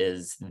right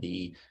is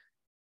the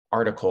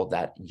article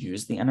that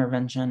used the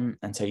intervention.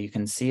 And so you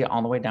can see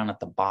all the way down at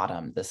the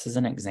bottom, this is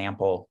an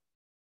example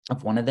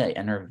of one of the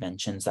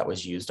interventions that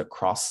was used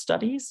across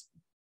studies,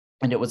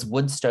 and it was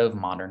wood stove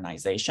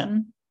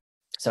modernization.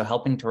 So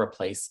helping to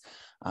replace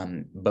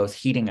both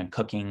heating and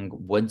cooking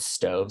wood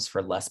stoves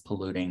for less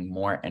polluting,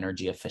 more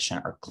energy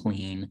efficient or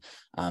clean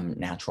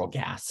natural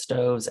gas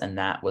stoves. And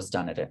that was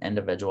done at an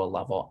individual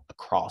level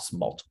across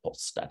multiple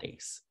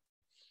studies.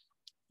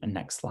 And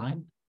next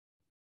slide.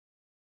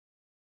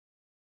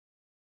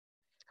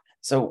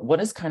 So what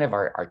is kind of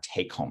our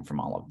take home from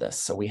all of this?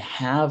 So we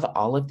have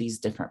all of these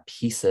different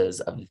pieces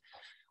of,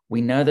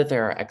 we know that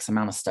there are X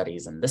amount of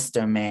studies in this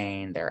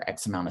domain, there are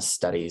X amount of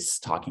studies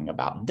talking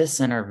about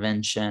this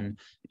intervention,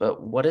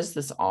 but what does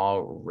this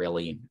all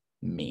really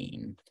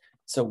mean?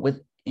 So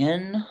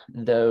within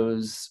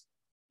those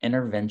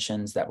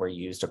interventions that were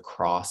used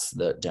across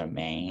the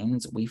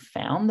domains, we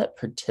found that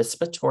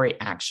participatory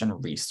action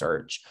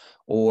research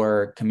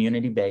or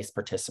community-based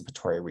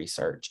participatory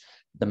research,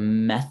 the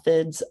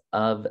methods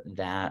of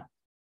that,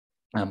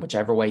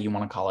 whichever way you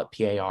want to call it,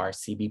 PAR,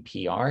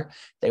 CBPR,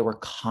 they were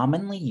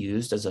commonly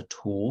used as a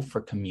tool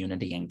for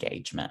community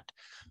engagement.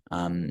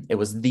 It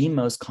was the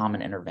most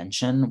common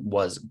intervention,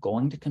 was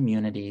going to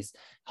communities,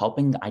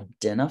 helping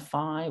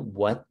identify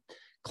what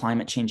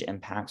climate change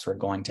impacts were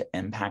going to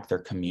impact their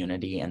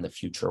community in the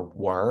future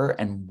were,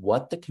 and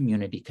what the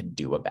community could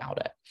do about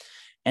it.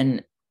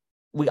 And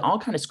we all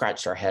kind of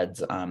scratched our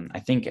heads. I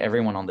think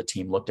everyone on the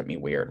team looked at me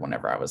weird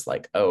whenever I was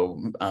like,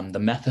 oh,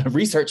 the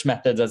research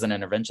methods as an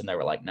intervention, they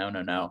were like, no,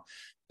 no, no.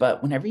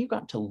 But whenever you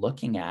got to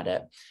looking at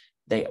it,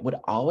 they would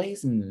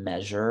always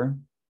measure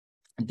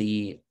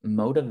the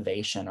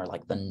motivation or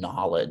like the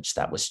knowledge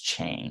that was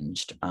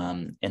changed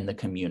in the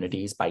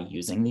communities by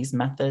using these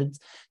methods.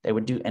 They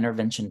would do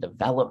intervention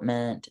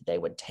development. They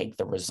would take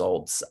the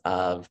results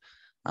of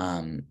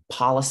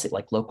policy,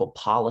 like local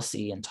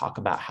policy, and talk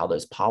about how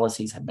those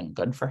policies have been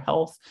good for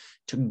health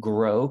to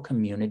grow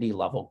community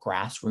level,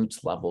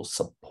 grassroots level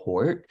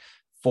support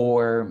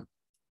for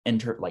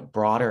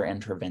broader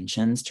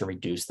interventions to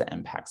reduce the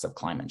impacts of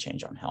climate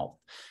change on health.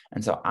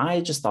 And so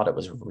I just thought it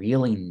was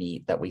really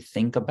neat that we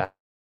think about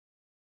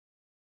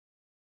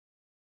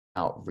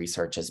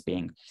research as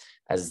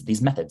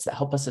these methods that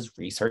help us as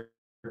researchers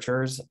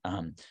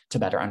to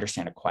better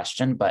understand a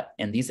question. But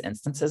in these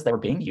instances, they were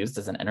being used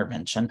as an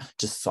intervention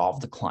to solve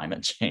the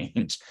climate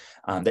change,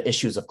 the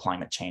issues of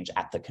climate change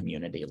at the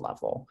community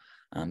level.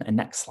 And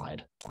next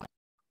slide.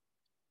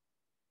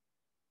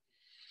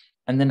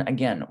 And then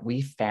again,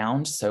 we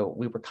found, so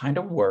we were kind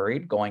of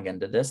worried going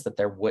into this that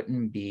there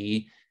wouldn't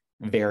be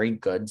very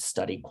good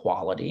study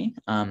quality.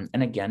 And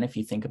again, if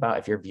you think about,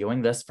 if you're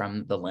viewing this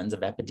from the lens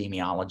of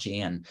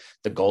epidemiology and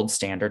the gold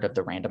standard of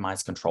the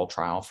randomized control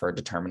trial for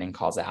determining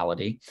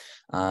causality,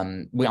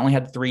 we only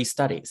had 3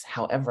 studies.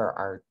 However,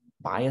 our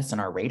bias in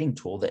our rating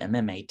tool, the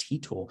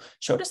MMAT tool,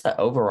 showed us that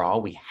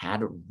overall we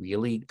had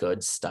really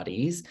good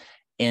studies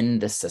in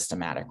the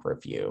systematic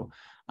review.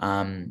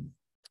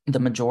 The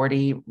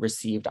majority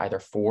received either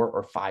 4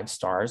 or 5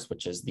 stars,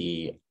 which is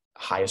the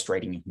highest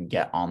rating you can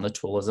get on the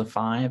tool as a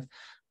 5.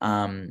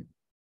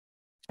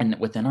 And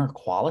within our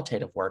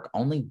qualitative work,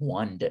 only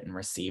 1 didn't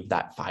receive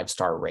that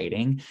 5-star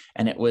rating.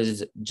 And it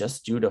was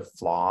just due to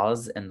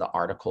flaws in the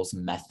article's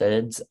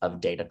methods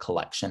of data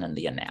collection and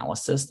the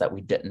analysis that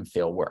we didn't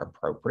feel were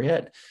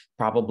appropriate.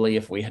 Probably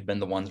if we had been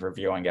the ones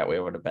reviewing it, we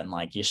would have been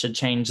like, you should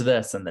change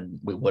this. And then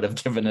we would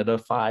have given it a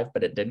 5,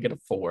 but it did get a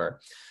 4.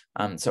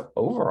 So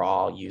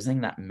overall,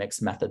 using that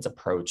mixed methods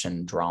approach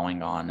and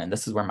drawing on, and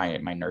this is where my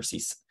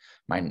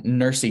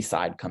nursey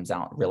side comes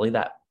out, really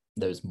that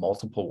those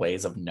multiple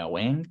ways of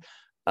knowing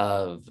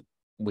of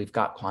we've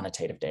got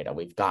quantitative data,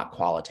 we've got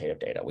qualitative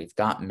data, we've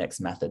got mixed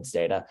methods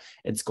data.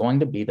 It's going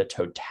to be the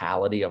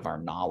totality of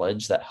our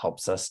knowledge that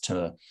helps us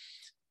to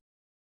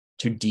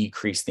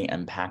decrease the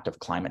impact of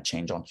climate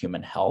change on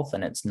human health.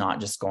 And it's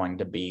not just going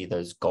to be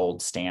those gold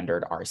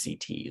standard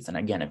RCTs. And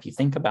again, if you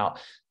think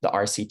about the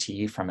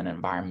RCT from an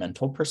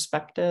environmental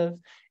perspective,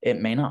 it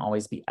may not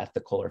always be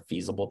ethical or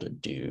feasible to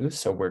do.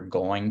 So we're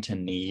going to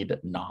need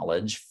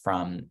knowledge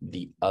from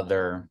the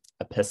other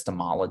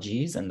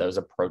epistemologies and those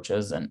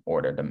approaches in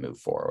order to move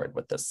forward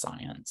with this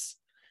science.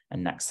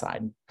 And next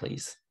slide,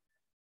 please.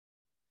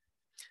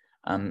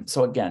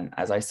 So again,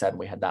 as I said,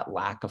 we had that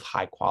lack of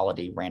high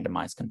quality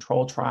randomized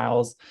control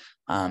trials.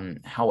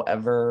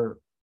 However,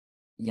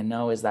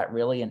 is that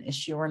really an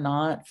issue or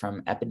not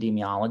from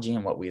epidemiology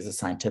and what we as a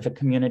scientific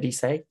community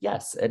say?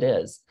 Yes, it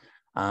is.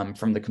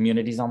 From the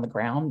communities on the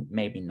ground,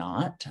 maybe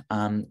not.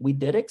 We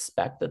did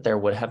expect that there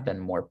would have been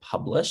more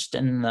published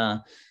in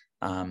the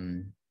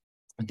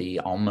the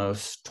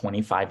almost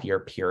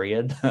 25-year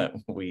period that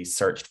we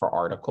searched for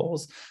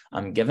articles,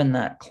 given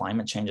that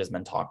climate change has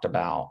been talked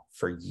about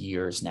for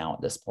years now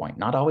at this point,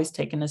 not always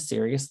taken as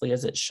seriously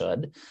as it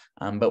should,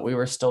 but we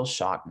were still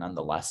shocked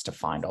nonetheless to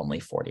find only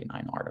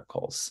 49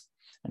 articles.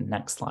 And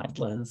next slide,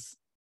 Liz.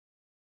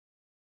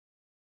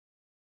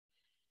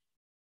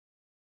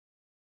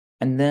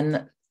 And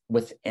then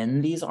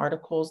within these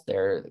articles,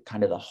 they're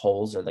kind of the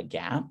holes or the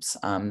gaps.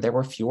 There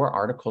were fewer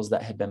articles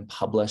that had been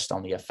published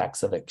on the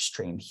effects of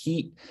extreme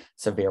heat,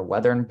 severe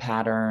weather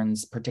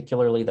patterns,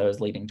 particularly those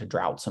leading to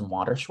droughts and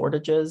water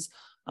shortages.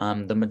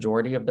 The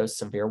majority of those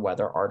severe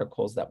weather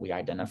articles that we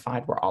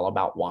identified were all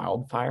about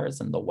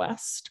wildfires in the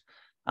West.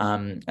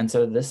 And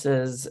so this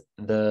is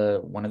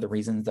one of the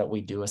reasons that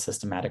we do a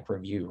systematic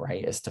review,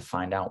 right, is to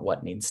find out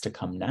what needs to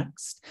come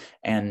next.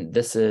 And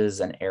this is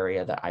an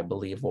area that I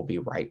believe will be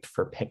ripe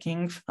for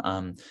picking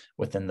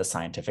within the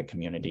scientific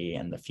community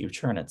in the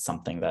future. And it's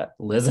something that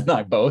Liz and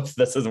I both,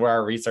 this is where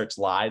our research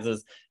lies,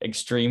 is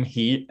extreme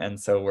heat. And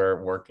so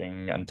we're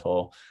working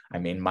until, I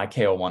mean, my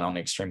KO1 on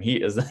extreme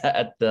heat is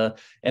at the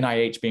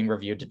NIH being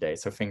reviewed today.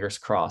 So fingers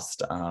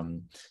crossed.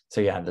 So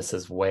yeah, this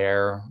is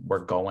where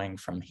we're going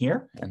from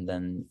here. And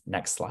then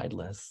next slide,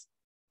 Liz.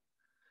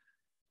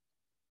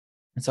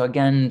 And so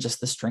again, just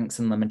the strengths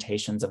and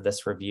limitations of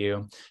this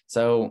review.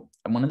 So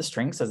one of the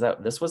strengths is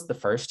that this was the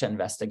first to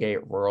investigate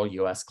rural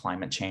US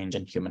climate change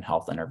and human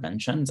health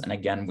interventions. And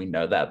again, we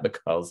know that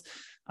because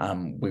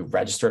we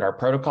registered our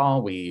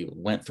protocol. We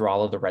went through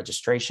all of the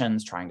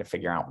registrations, trying to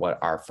figure out what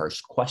our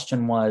first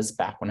question was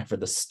back whenever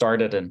this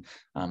started. And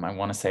I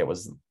want to say it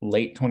was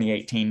late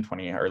 2018,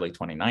 early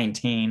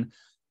 2019.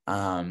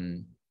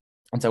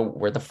 And so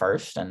we're the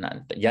first,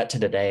 and yet to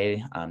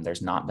today,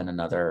 there's not been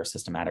another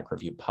systematic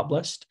review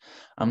published.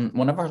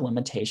 One of our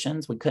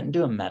limitations, we couldn't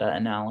do a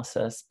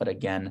meta-analysis, but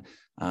again,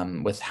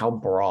 with how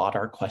broad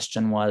our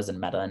question was,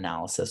 and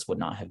meta-analysis would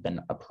not have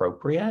been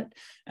appropriate.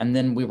 And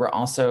then we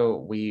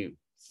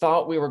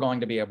thought we were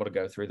going to be able to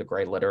go through the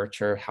gray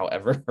literature.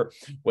 However,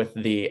 with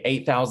the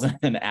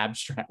 8,000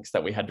 abstracts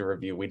that we had to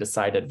review, we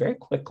decided very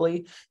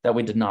quickly that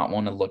we did not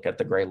want to look at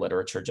the gray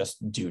literature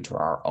just due to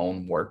our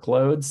own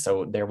workloads.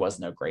 So there was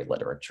no gray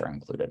literature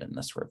included in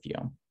this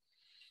review.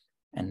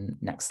 And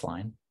next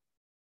slide.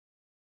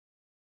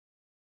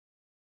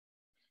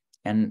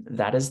 And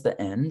that is the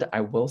end.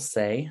 I will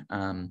say,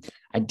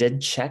 I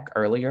did check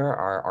earlier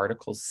our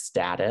article's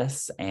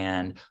status,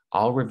 and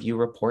all review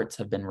reports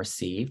have been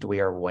received. We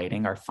are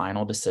awaiting our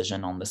final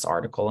decision on this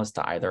article as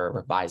to either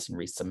revise and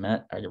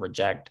resubmit, or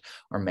reject,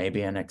 or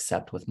maybe an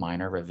accept with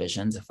minor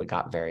revisions if we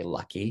got very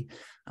lucky.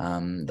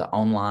 The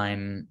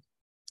online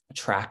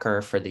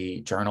tracker for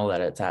the journal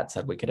that it's at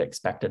said we could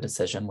expect a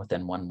decision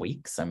within 1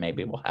 week. So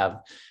maybe we'll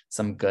have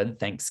some good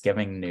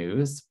Thanksgiving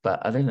news.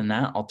 But other than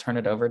that, I'll turn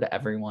it over to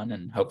everyone,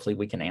 and hopefully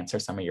we can answer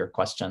some of your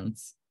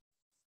questions.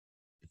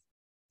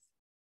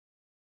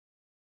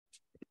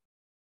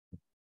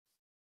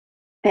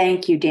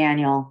 Thank you,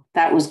 Daniel.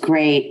 That was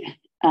great.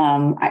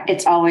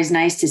 It's always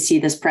nice to see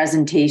this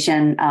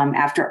presentation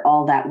after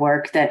all that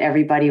work that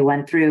everybody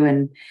went through.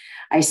 And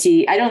I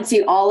don't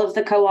see all of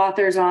the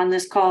co-authors on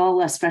this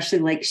call, especially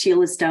like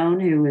Sheila Stone,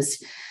 who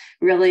was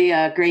really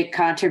a great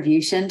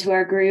contribution to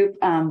our group.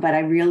 But I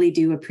really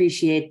do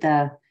appreciate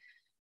the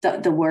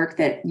work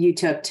that you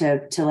took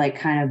to like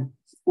kind of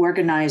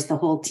organize the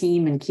whole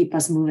team and keep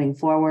us moving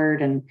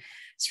forward. And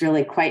it's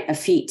really quite a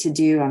feat to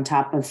do on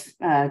top of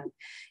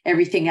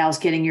everything else,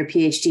 getting your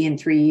PhD in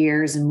 3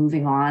 years and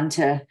moving on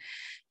to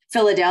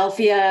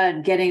Philadelphia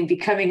and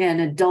becoming an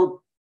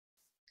adult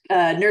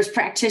nurse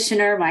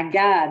practitioner. My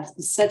God,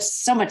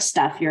 so much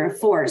stuff. You're a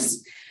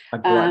force.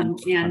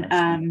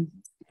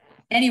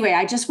 Anyway,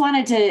 I just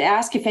wanted to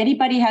ask if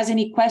anybody has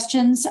any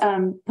questions,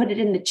 put it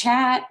in the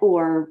chat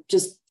or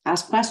just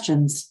ask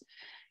questions.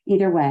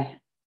 Either way.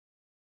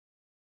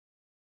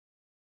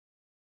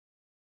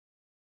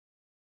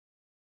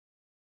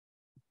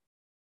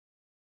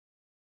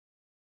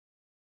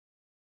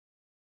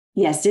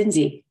 Yes,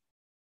 Dinzy.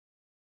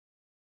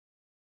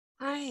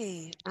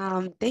 Hi,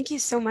 thank you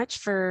so much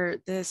for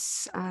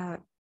this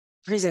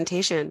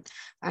presentation.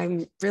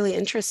 I'm really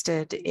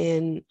interested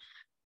in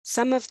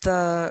some of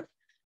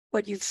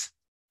what you've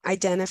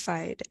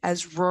identified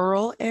as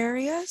rural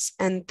areas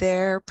and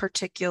their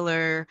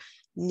particular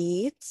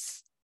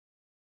needs.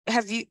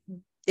 Have you,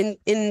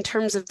 in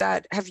terms of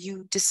that, have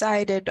you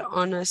decided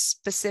on a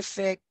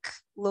specific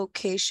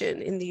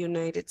location in the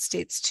United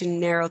States to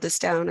narrow this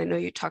down? I know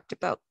you talked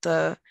about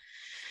the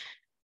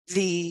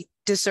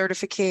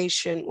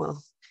desertification,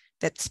 well,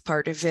 that's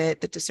part of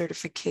it, the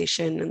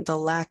desertification and the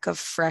lack of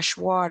fresh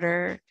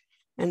water,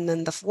 and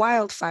then the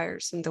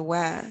wildfires in the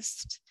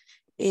West.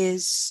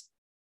 Is,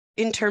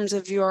 in terms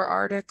of your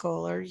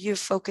article, are you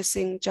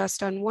focusing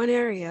just on one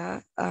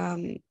area,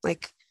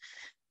 like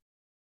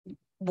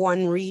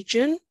one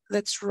region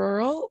that's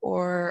rural,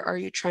 or are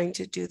you trying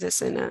to do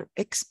this in an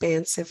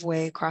expansive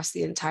way across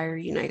the entire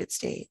United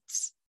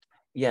States?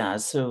 Yeah,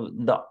 so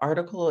the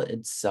article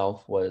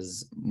itself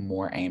was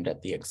more aimed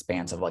at the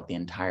expanse of like the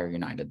entire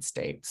United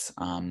States.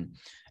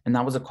 And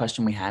that was a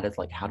question we had, is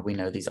like, how do we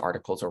know these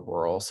articles are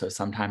rural? So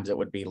sometimes it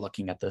would be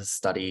looking at the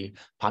study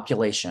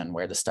population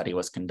where the study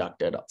was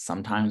conducted.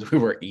 Sometimes we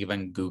were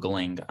even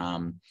Googling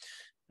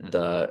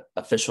the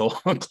official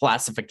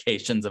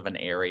classifications of an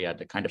area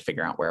to kind of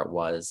figure out where it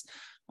was.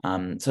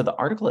 So the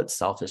article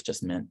itself is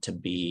just meant to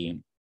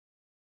be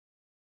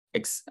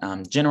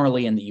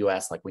generally in the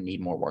US, like we need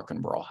more work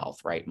in rural health,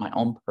 right? My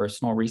own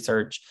personal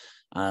research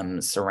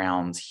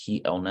surrounds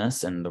heat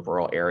illness in the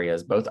rural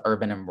areas, both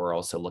urban and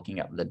rural. So looking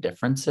at the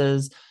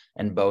differences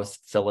in both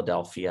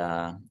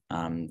Philadelphia,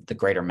 the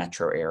greater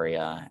metro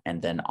area,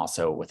 and then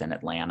also within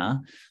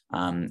Atlanta.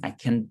 I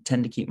can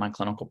tend to keep my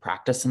clinical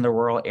practice in the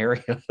rural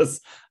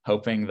areas,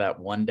 hoping that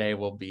one day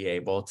we'll be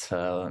able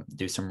to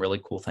do some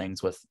really cool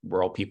things with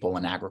rural people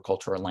and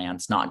agricultural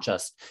lands, not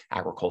just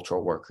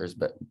agricultural workers,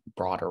 but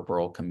broader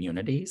rural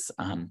communities.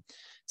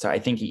 So I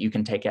think you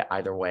can take it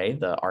either way.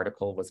 The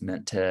article was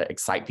meant to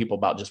excite people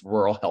about just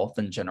rural health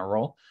in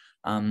general,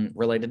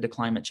 related to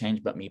climate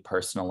change. But me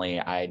personally,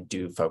 I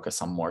do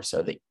focus on more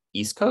so the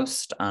East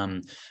Coast,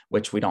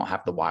 which we don't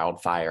have the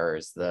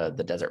wildfires, the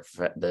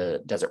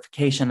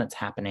desertification that's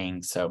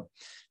happening. So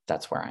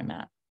that's where I'm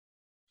at.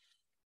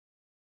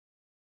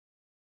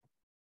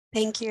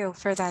 Thank you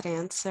for that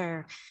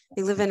answer.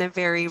 I live in a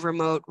very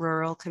remote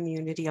rural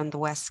community on the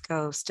West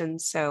Coast,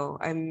 and so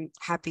I'm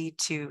happy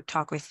to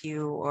talk with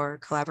you or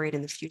collaborate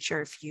in the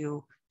future if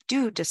you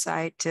do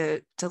decide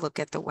to look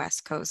at the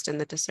West Coast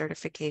and the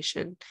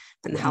desertification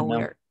and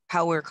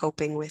how we're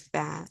coping with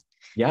that.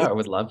 Yeah, I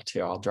would love to.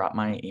 I'll drop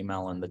my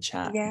email in the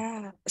chat.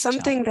 Yeah,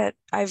 something that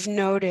I've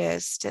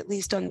noticed, at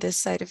least on this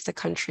side of the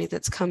country,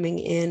 that's coming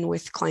in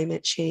with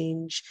climate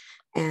change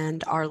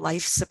and our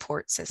life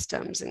support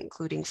systems,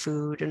 including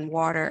food and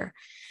water,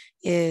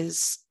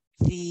 is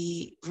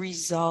the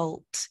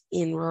result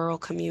in rural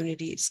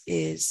communities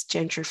is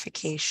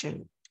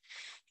gentrification.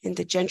 And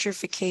the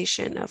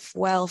gentrification of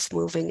wealth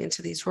moving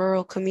into these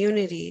rural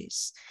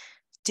communities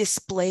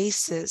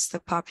displaces the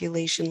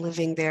population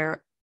living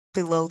there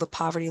below the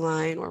poverty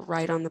line or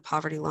right on the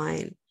poverty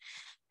line.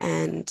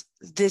 And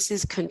this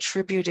is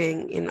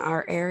contributing in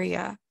our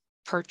area,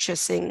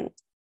 purchasing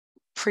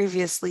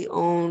previously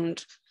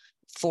owned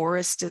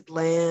forested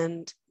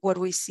land. What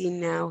we see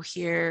now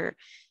here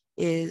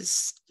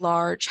is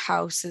large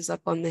houses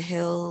up on the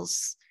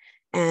hills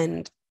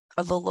and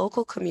the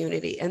local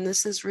community. And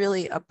this is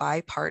really a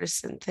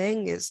bipartisan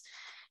thing.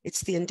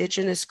 It's the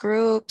indigenous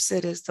groups,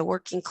 it is the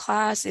working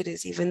class, it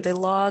is even the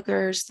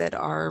loggers that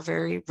are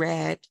very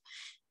red.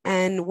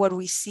 And what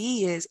we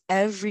see is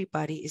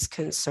everybody is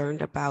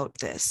concerned about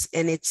this.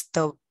 And it's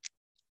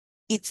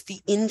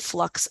the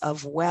influx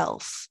of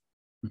wealth.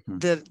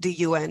 The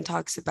UN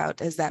talks about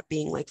as that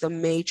being like the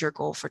major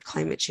goal for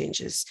climate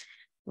change is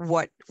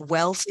what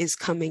wealth is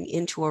coming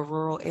into a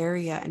rural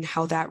area and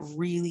how that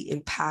really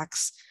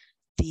impacts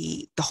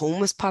the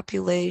homeless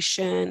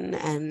population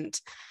and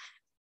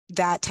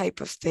that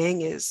type of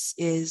thing is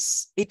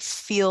it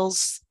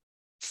feels,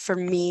 for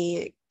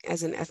me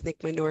as an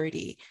ethnic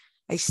minority,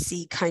 I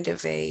see kind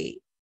of an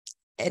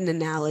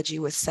analogy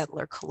with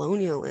settler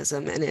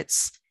colonialism, and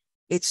it's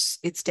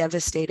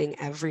devastating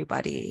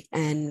everybody,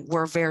 and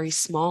we're very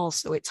small,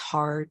 so it's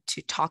hard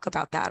to talk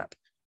about that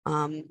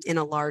in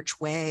a large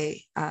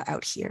way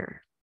out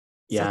here.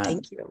 Yeah. So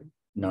thank you.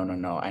 No.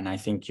 And I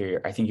think you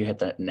hit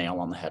the nail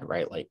on the head,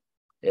 right? Like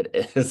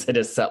it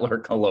is settler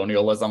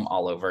colonialism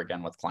all over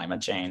again with climate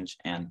change.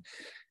 And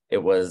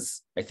it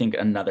was, I think,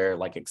 another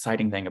like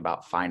exciting thing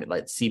about finding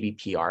like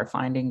CBPR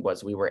finding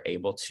was we were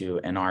able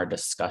to, in our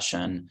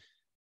discussion,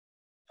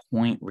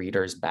 point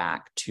readers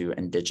back to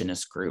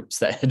indigenous groups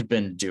that had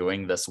been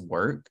doing this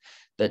work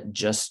that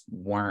just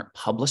weren't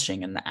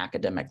publishing in the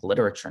academic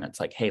literature. And it's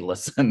like, hey,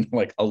 listen,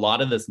 like a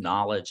lot of this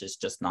knowledge is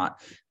just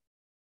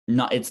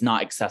it's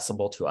not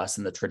accessible to us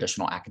in the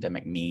traditional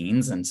academic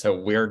means. And so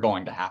we're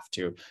going to have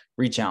to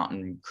reach out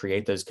and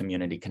create those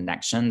community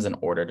connections in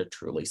order to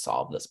truly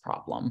solve this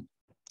problem.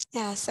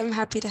 Yes, I'm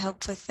happy to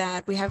help with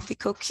that. We have the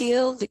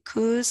Coquille, the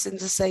Coos, and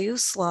the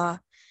Sayusla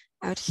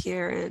out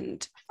here,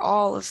 and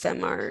all of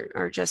them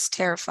are just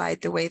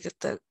terrified the way that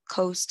the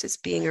coast is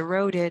being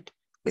eroded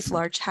with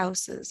large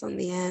houses on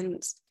the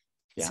ends.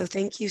 Yeah. So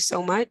thank you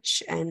so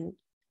much. And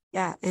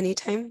yeah,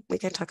 anytime we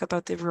can talk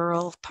about the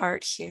rural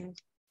part here.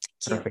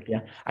 Perfect.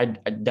 Yeah, I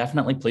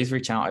definitely, please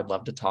reach out. I'd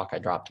love to talk. I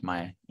dropped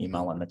my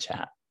email in the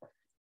chat.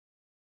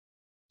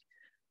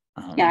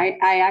 Yeah,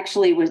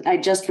 I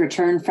just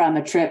returned from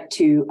a trip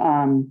to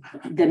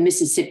the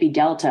Mississippi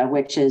Delta,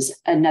 which is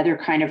another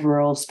kind of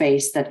rural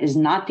space that is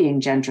not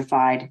being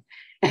gentrified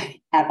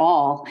at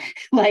all.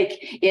 Like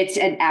it's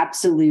an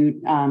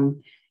absolute,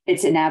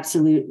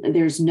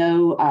 there's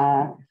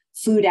no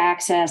food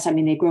access. I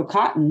mean, they grow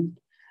cotton,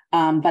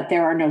 but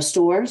there are no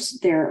stores.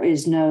 There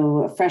is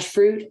no fresh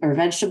fruit or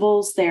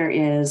vegetables. There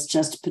is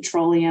just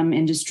petroleum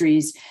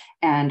industries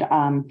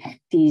and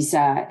these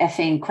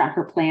FAAN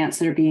cracker plants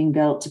that are being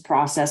built to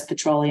process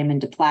petroleum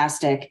into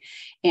plastic.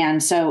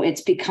 And so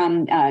it's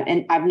become,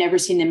 and I've never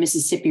seen the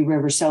Mississippi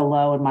River so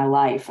low in my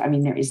life. I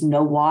mean, there is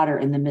no water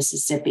in the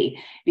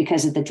Mississippi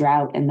because of the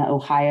drought in the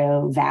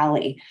Ohio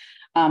Valley.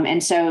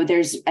 And so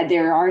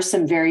there are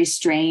some very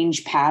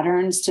strange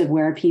patterns to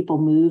where people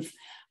move,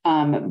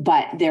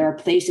 but there are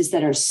places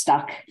that are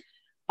stuck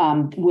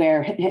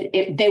where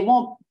they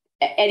won't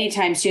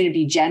anytime soon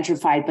be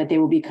gentrified, but they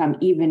will become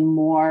even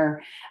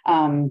more,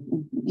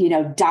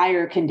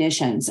 dire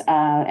conditions.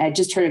 I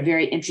just heard a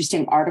very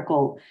interesting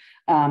article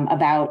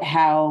about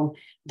how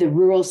the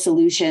rural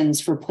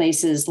solutions for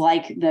places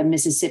like the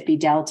Mississippi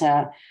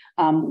Delta,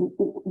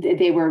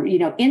 they were,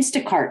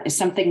 Instacart is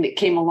something that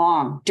came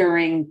along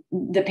during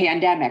the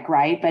pandemic,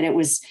 right? But it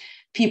was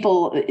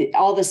people,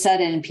 all of a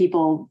sudden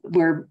people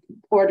were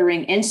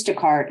ordering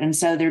Instacart. And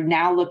so they're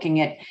now looking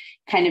at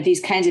kind of these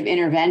kinds of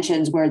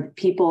interventions where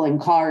people in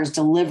cars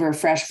deliver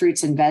fresh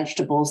fruits and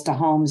vegetables to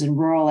homes in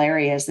rural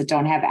areas that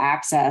don't have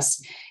access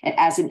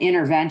as an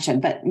intervention.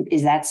 But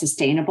is that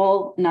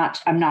sustainable?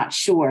 I'm not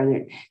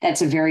sure.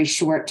 That's a very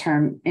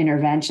short-term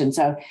intervention.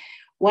 So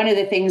one of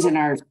the things in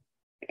our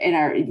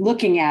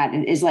looking at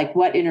is like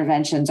what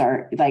interventions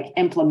are like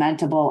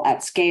implementable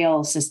at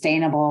scale,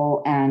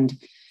 sustainable, and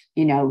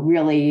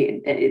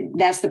really,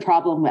 that's the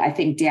problem. I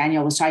think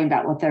Daniel was talking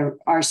about with the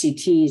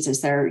RCTs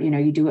is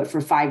you do it for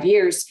 5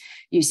 years,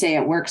 you say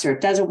it works or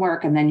it doesn't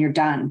work, and then you're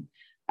done.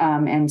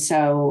 And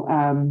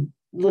so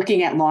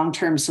looking at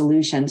long-term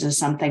solutions is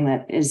something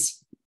that is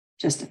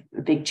just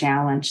a big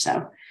challenge.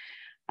 So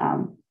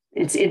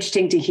it's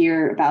interesting to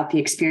hear about the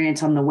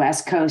experience on the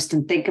West Coast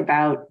and think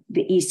about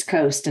the East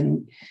Coast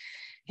and,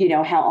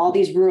 how all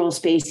these rural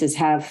spaces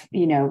have,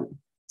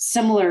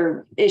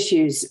 similar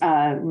issues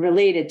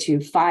related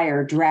to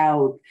fire,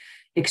 drought,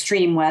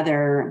 extreme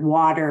weather,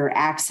 water,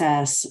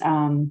 access.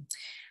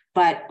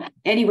 But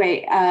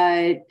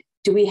anyway,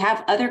 do we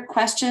have other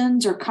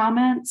questions or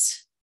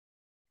comments?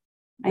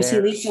 I see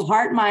Lisa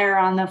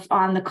Hartmeyer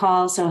on the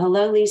call. So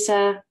hello,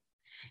 Lisa.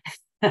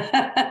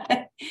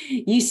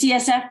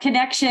 UCSF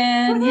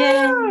connection.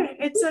 Yay.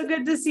 It's so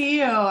good to see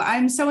you.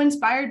 I'm so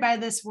inspired by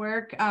this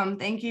work.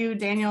 Thank you,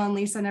 Daniel and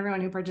Lisa and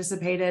everyone who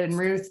participated, and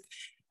Ruth.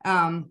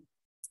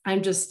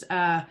 I'm just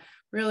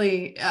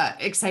really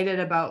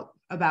excited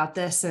about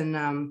this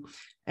and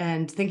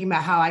thinking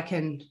about how I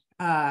can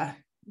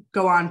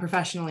go on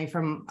professionally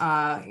from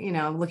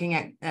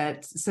looking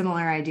at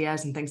similar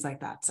ideas and things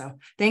like that. So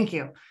thank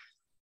you.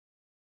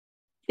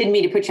 Didn't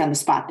mean to put you on the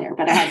spot there,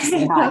 but I had to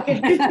say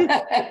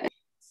hi.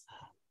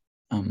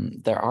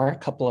 There are a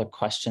couple of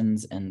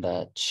questions in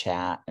the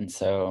chat. And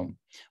so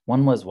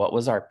one was, what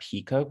was our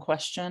PICO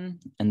question?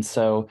 And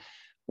so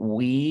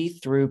we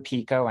threw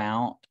PICO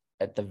out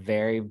at the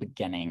very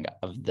beginning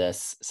of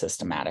this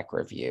systematic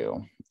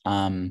review.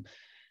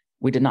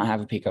 We did not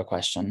have a PICO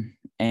question.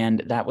 And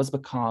that was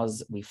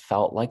because we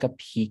felt like a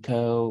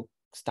PICO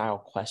style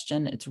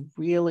question. It's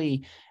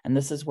really, and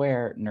this is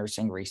where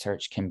nursing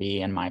research can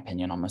be, in my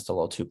opinion, almost a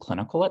little too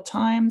clinical at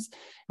times. It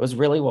was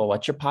really, well,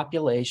 what's your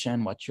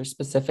population? What's your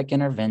specific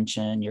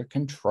intervention, your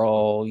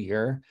control,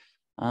 your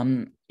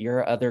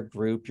other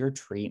group, your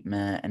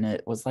treatment? And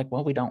it was like,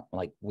 well, we don't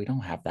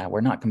have that.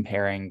 We're not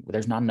comparing.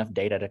 There's not enough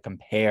data to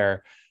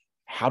compare.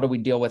 How do we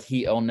deal with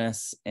heat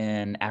illness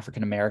in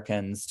African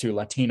Americans to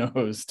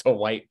Latinos to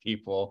white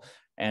people?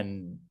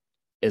 And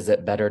is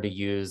it better to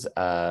use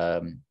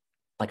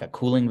like a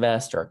cooling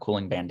vest or a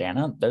cooling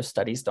bandana? Those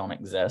studies don't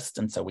exist.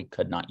 And so we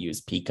could not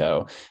use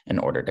PICO in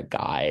order to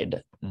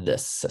guide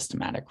this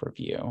systematic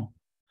review.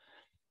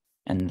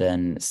 And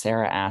then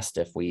Sarah asked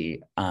if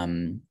we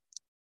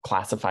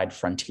classified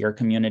frontier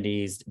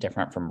communities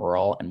different from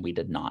rural, and we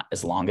did not.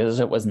 As long as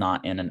it was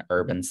not in an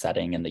urban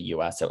setting in the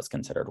US, it was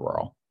considered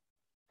rural.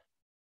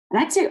 And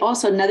I'd say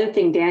also another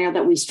thing, Daniel,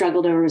 that we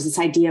struggled over is this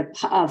idea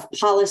of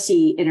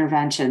policy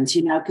interventions,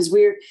 because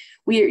we're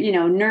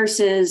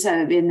nurses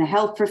in the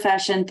health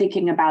profession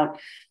thinking about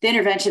the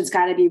intervention's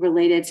got to be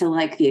related to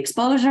like the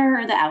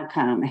exposure or the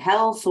outcome,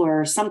 health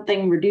or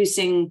something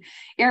reducing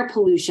air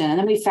pollution. And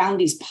then we found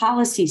these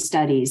policy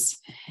studies.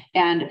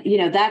 And,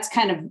 that's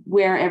kind of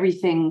where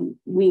everything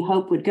we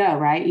hope would go,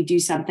 right? You do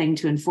something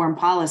to inform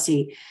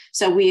policy.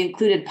 So we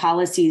included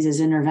policies as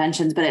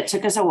interventions, but it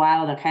took us a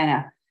while to kind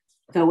of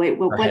go, wait,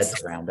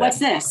 what's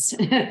this?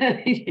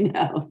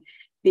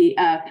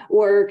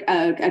 Or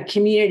a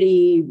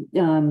community,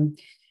 what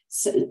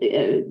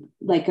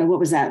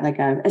was that? Like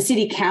a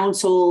city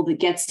council that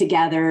gets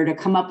together to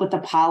come up with a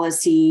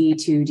policy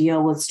to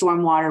deal with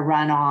stormwater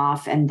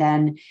runoff and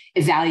then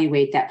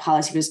evaluate that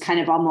policy. It was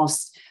kind of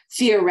almost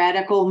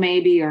theoretical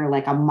maybe, or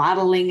like a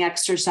modeling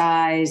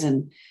exercise.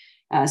 And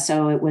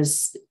so it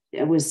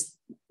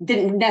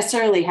didn't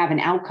necessarily have an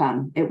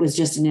outcome. It was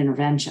just an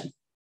intervention.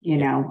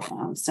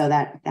 So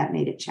that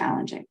made it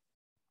challenging.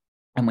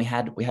 And we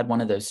had one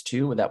of those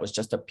too, that was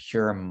just a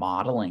pure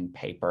modeling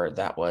paper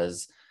that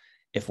was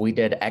if we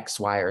did X,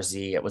 Y, or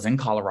Z, it was in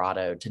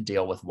Colorado to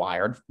deal with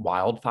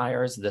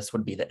wildfires, this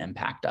would be the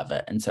impact of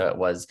it. And so it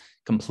was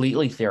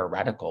completely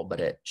theoretical, but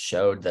it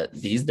showed that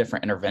these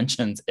different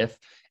interventions, if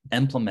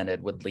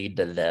implemented, would lead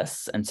to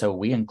this. And so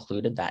we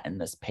included that in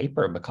this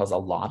paper because a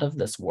lot of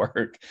this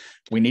work,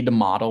 we need to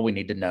model, we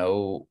need to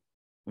know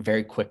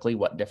very quickly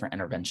what different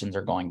interventions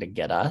are going to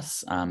get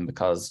us,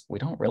 because we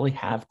don't really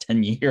have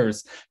 10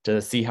 years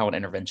to see how an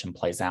intervention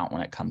plays out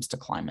when it comes to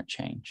climate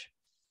change.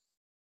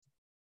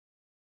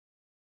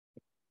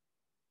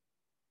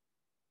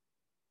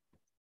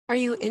 Are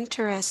you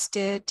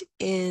interested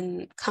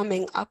in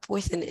coming up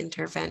with an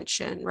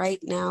intervention? Right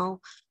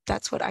now,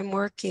 that's what I'm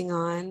working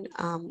on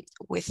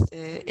with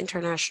the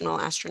International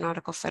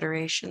Astronautical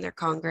Federation. Their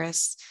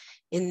Congress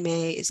in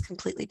May is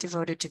completely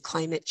devoted to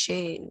climate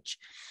change.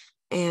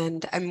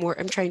 And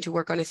I'm trying to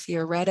work on a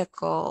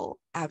theoretical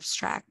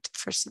abstract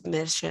for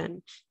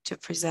submission to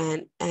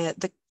present.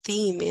 The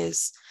theme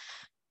is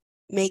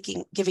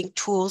giving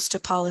tools to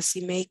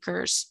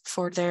policymakers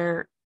for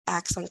their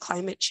acts on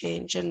climate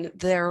change, and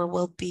there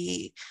will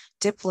be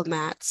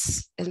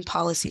diplomats and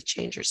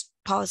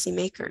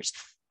policymakers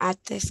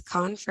at this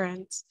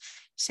conference.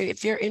 So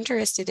if you're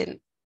interested in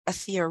a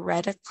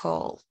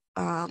theoretical,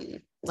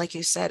 like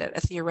you said,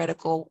 a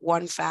theoretical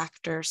one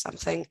factor,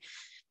 something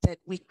that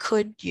we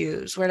could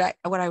use, what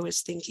I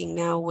was thinking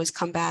now was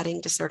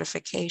combating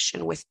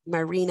desertification with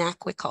marine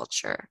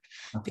aquaculture,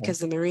 because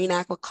the marine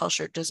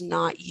aquaculture does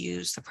not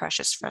use the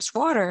precious fresh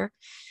water,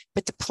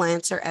 but the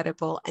plants are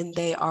edible and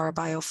they are a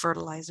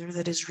biofertilizer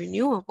that is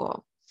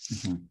renewable.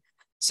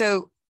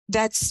 So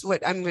that's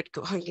what I'm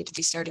going to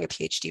be starting a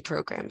PhD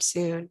program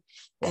soon.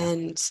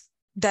 And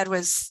that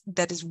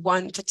is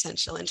one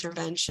potential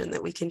intervention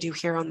that we can do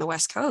here on the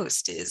West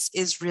Coast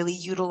is really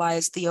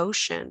utilize the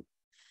ocean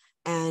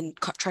and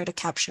try to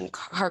capture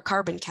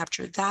carbon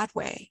capture that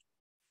way.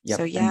 Yep.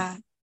 So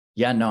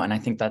and I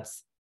think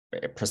that's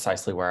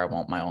precisely where I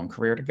want my own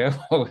career to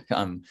go.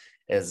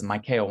 Is my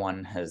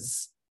K01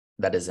 is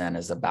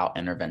about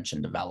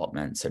intervention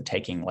development. So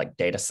taking like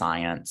data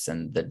science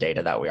and the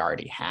data that we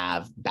already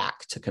have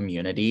back to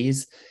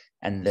communities,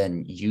 and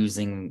then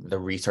using the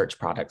research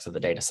products of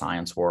the data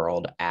science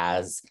world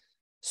as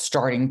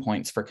starting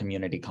points for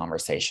community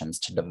conversations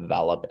to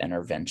develop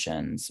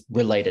interventions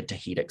related to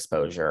heat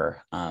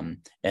exposure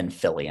in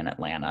Philly and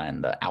Atlanta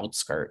and the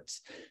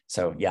outskirts.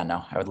 So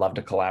I would love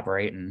to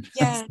collaborate and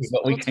see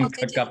what we can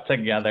cook up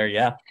together.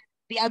 Yeah.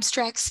 The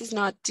abstracts is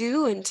not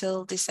due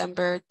until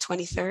December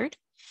 23rd.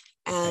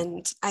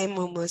 And I'm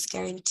almost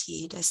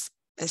guaranteed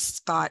a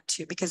spot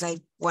too, because I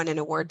won an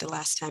award the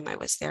last time I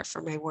was there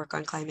for my work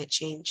on climate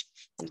change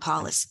and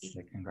policy.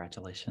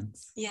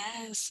 Congratulations.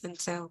 Yes. And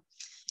so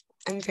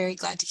I'm very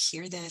glad to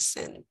hear this,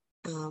 and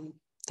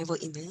I will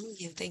email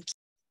you. Thank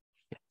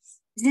you.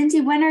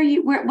 Zinzi, when are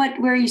you, where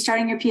are you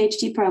starting your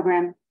PhD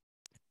program?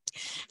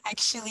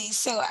 Actually,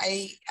 so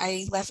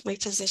I left my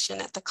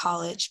position at the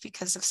college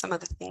because of some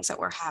of the things that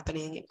were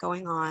happening and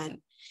going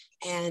on.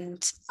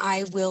 And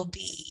I will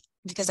be,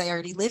 because I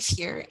already live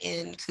here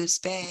in Coos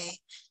Bay,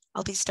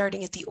 I'll be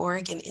starting at the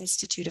Oregon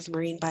Institute of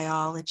Marine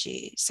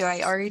Biology. So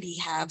I already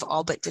have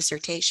all but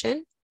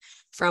dissertation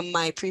from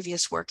my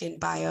previous work in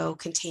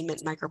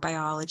biocontainment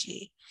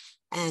microbiology.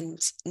 And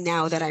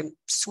now that I'm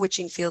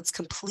switching fields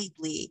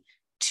completely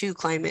to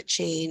climate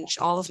change,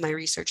 all of my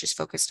research is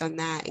focused on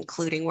that,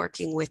 including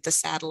working with the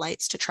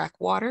satellites to track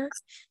water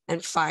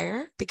and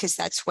fire, because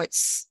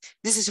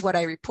this is what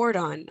I report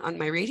on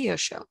my radio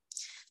show.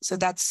 So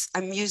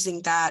I'm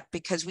using that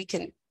because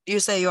you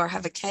say you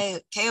have a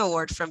K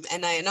award from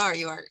NINR,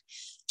 you are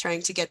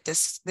trying to get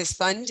this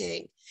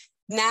funding.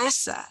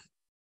 NASA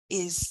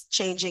is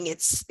changing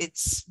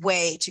its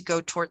way to go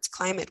towards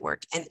climate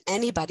work, and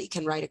anybody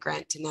can write a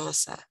grant to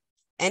NASA.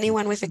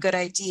 Anyone with a good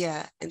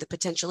idea and the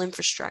potential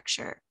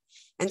infrastructure.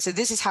 And so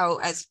this is how,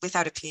 as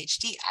without a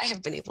PhD, I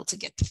have been able to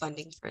get the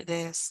funding for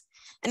this.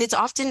 And it's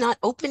often not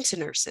open to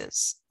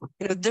nurses.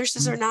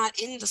 Nurses are not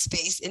in the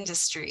space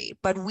industry,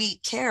 but we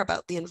care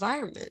about the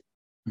environment.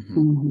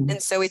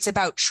 And so it's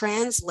about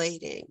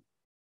translating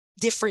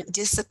different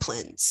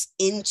disciplines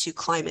into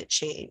climate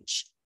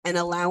change and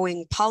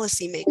allowing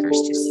policymakers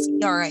to see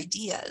our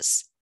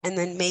ideas and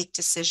then make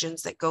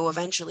decisions that go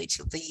eventually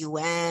to the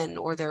UN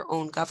or their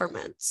own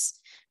governments.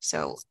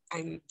 So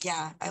I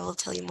will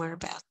tell you more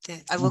about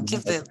that. I will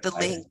give the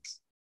link.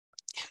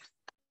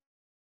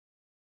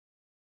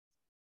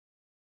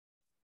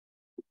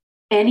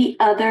 Any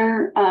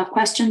other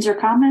questions or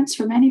comments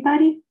from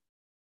anybody?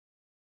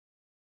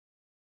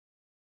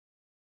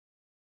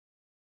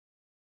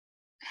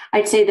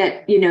 I'd say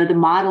that, the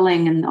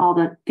modeling and all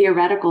the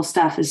theoretical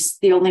stuff is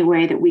the only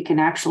way that we can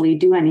actually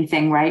do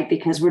anything, right?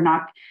 Because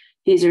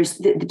these are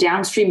the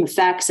downstream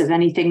effects of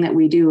anything that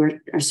we do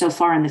are so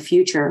far in the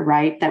future,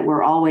 right? That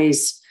we're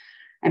always,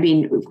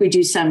 if we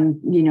do some,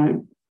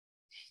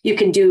 you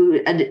can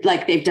do,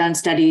 like they've done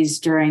studies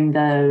during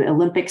the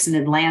Olympics in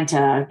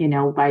Atlanta,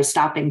 by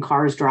stopping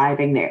cars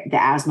driving, the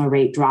asthma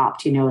rate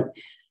dropped,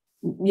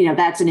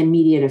 that's an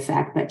immediate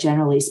effect. But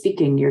generally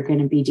speaking, you're going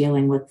to be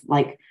dealing with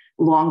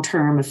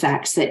long-term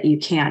effects that you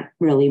can't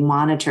really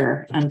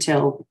monitor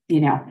until,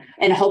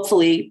 and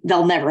hopefully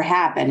they'll never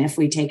happen if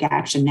we take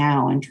action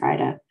now and try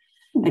to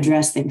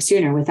address things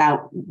sooner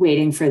without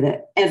waiting for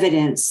the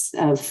evidence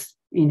of,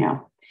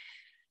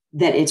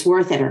 that it's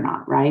worth it or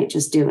not, right?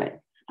 Just do it.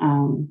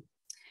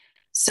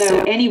 So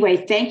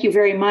anyway, thank you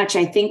very much.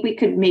 I think we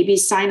could maybe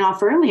sign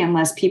off early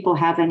unless people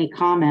have any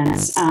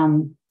comments.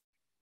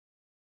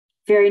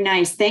 Very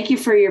nice. Thank you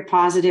for your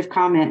positive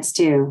comments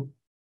too.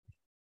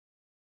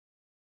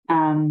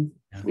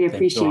 We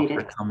appreciate it.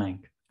 For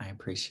coming. I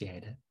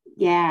appreciate it.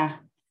 Yeah.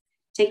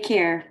 Take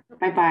care.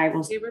 Bye-bye.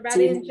 We'll see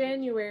everybody in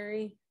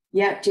January.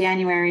 Yep,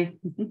 January.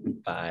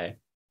 Bye.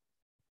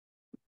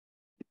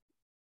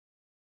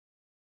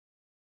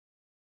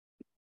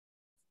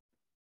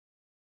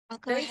 I'll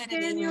go ahead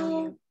and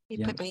email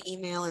you. Put my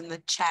email in the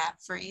chat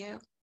for you.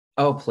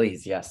 Oh,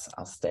 please. Yes,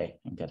 I'll stay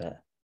and get it.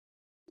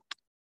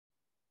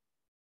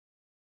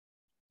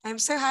 I'm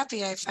so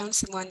happy I found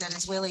someone that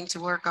is willing to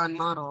work on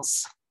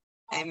models.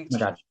 I did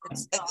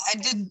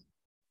MATLAB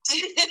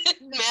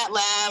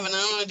and I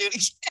don't want to do it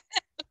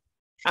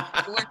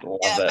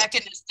again.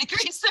 Mechanistic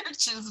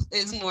research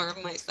is more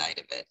of my side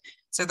of it.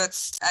 So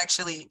that's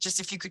actually just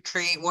if you could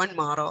create one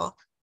model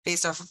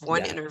based off of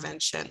one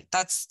intervention,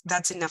 that's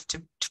enough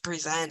to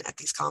present at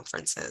these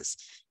conferences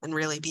and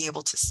really be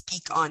able to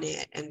speak on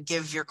it and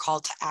give your call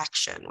to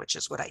action, which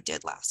is what I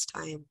did last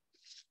time.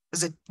 It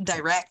was a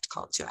direct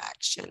call to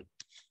action.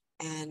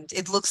 And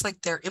it looks like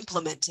they're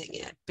implementing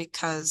it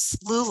because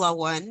Lula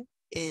won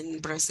in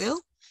Brazil.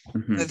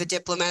 The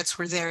diplomats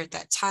were there at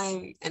that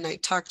time. And I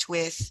talked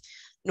with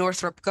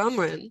Northrop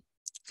Grumman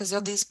because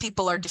these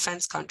people are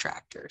defense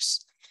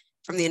contractors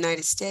from the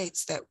United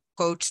States that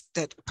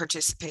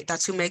participate.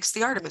 That's who makes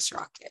the Artemis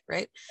rocket,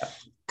 right?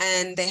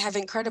 And they have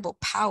incredible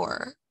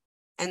power.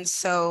 And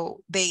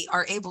so they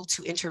are able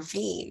to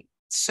intervene.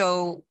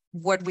 So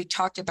what we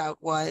talked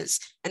about was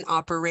an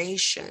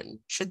operation,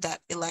 should that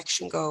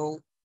election go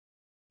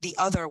the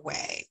other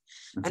way,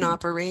 an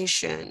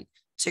operation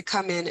to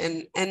come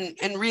in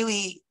and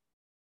really,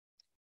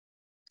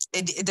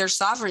 there's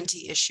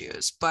sovereignty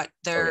issues, but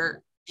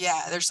there's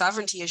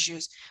sovereignty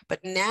issues, but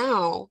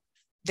now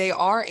they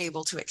are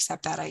able to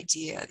accept that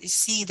idea. You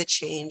see the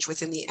change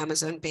within the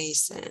Amazon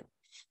basin.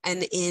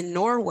 And in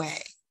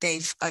Norway,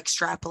 they've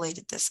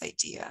extrapolated this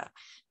idea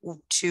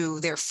to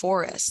their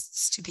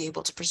forests to be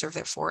able to preserve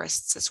their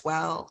forests as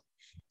well.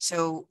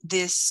 So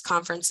this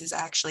conference is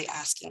actually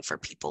asking for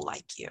people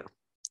like you.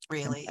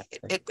 Really,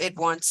 it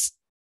wants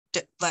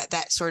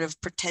that sort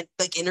of pretend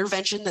like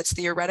intervention that's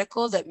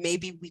theoretical that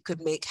maybe we could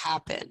make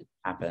happen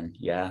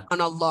on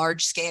a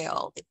large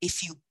scale.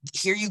 If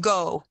here you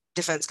go,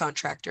 defense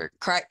contractor,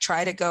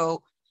 try to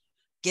go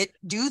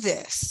do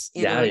this.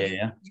 You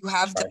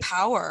have the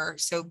power,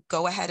 so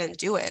go ahead and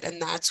do it. And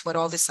that's what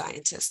all the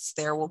scientists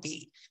there will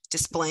be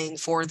displaying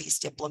for these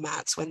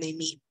diplomats when they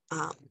meet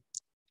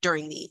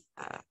during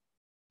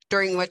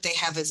what they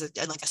have as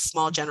a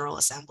small general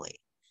assembly.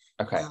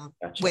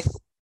 With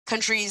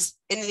countries,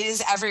 and it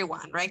is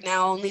everyone. Right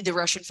now, only the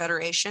Russian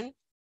Federation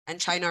and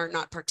China are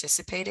not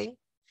participating.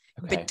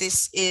 But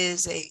this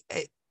is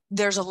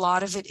there's a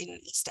lot of it in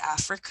East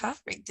Africa,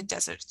 right? The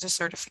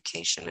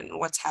desertification and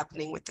what's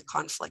happening with the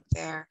conflict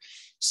there.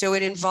 So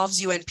it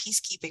involves UN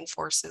peacekeeping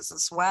forces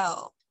as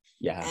well.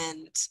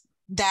 And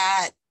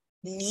that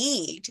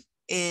need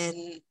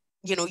in,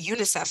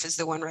 UNICEF is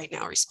the one right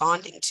now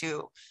responding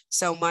to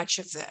so much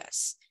of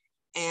this.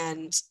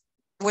 And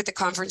what the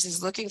conference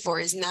is looking for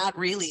is not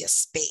really a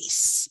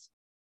space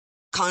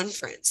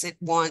conference. It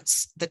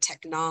wants the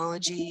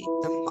technology,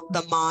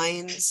 the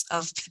minds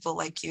of people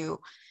like you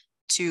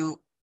to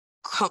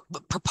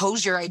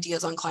propose your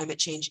ideas on climate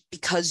change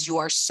because you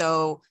are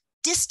so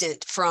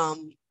distant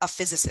from a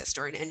physicist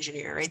or an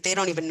engineer, right? They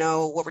don't even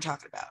know what we're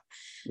talking about.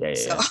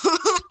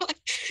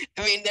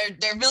 I mean,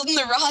 they're building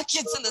the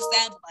rockets and the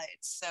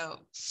satellites.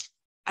 So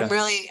I'm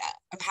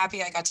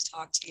happy I got to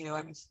talk to you.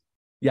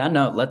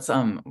 Let's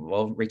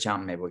we'll reach out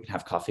and maybe we can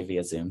have coffee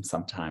via Zoom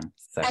sometime.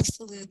 So.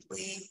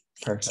 Absolutely.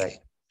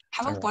 Perfect.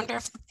 Have a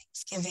wonderful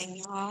Thanksgiving,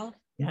 you all.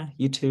 Yeah,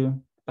 you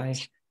too. Bye.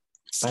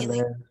 Bye,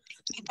 Liz.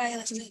 Bye,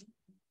 Elizabeth.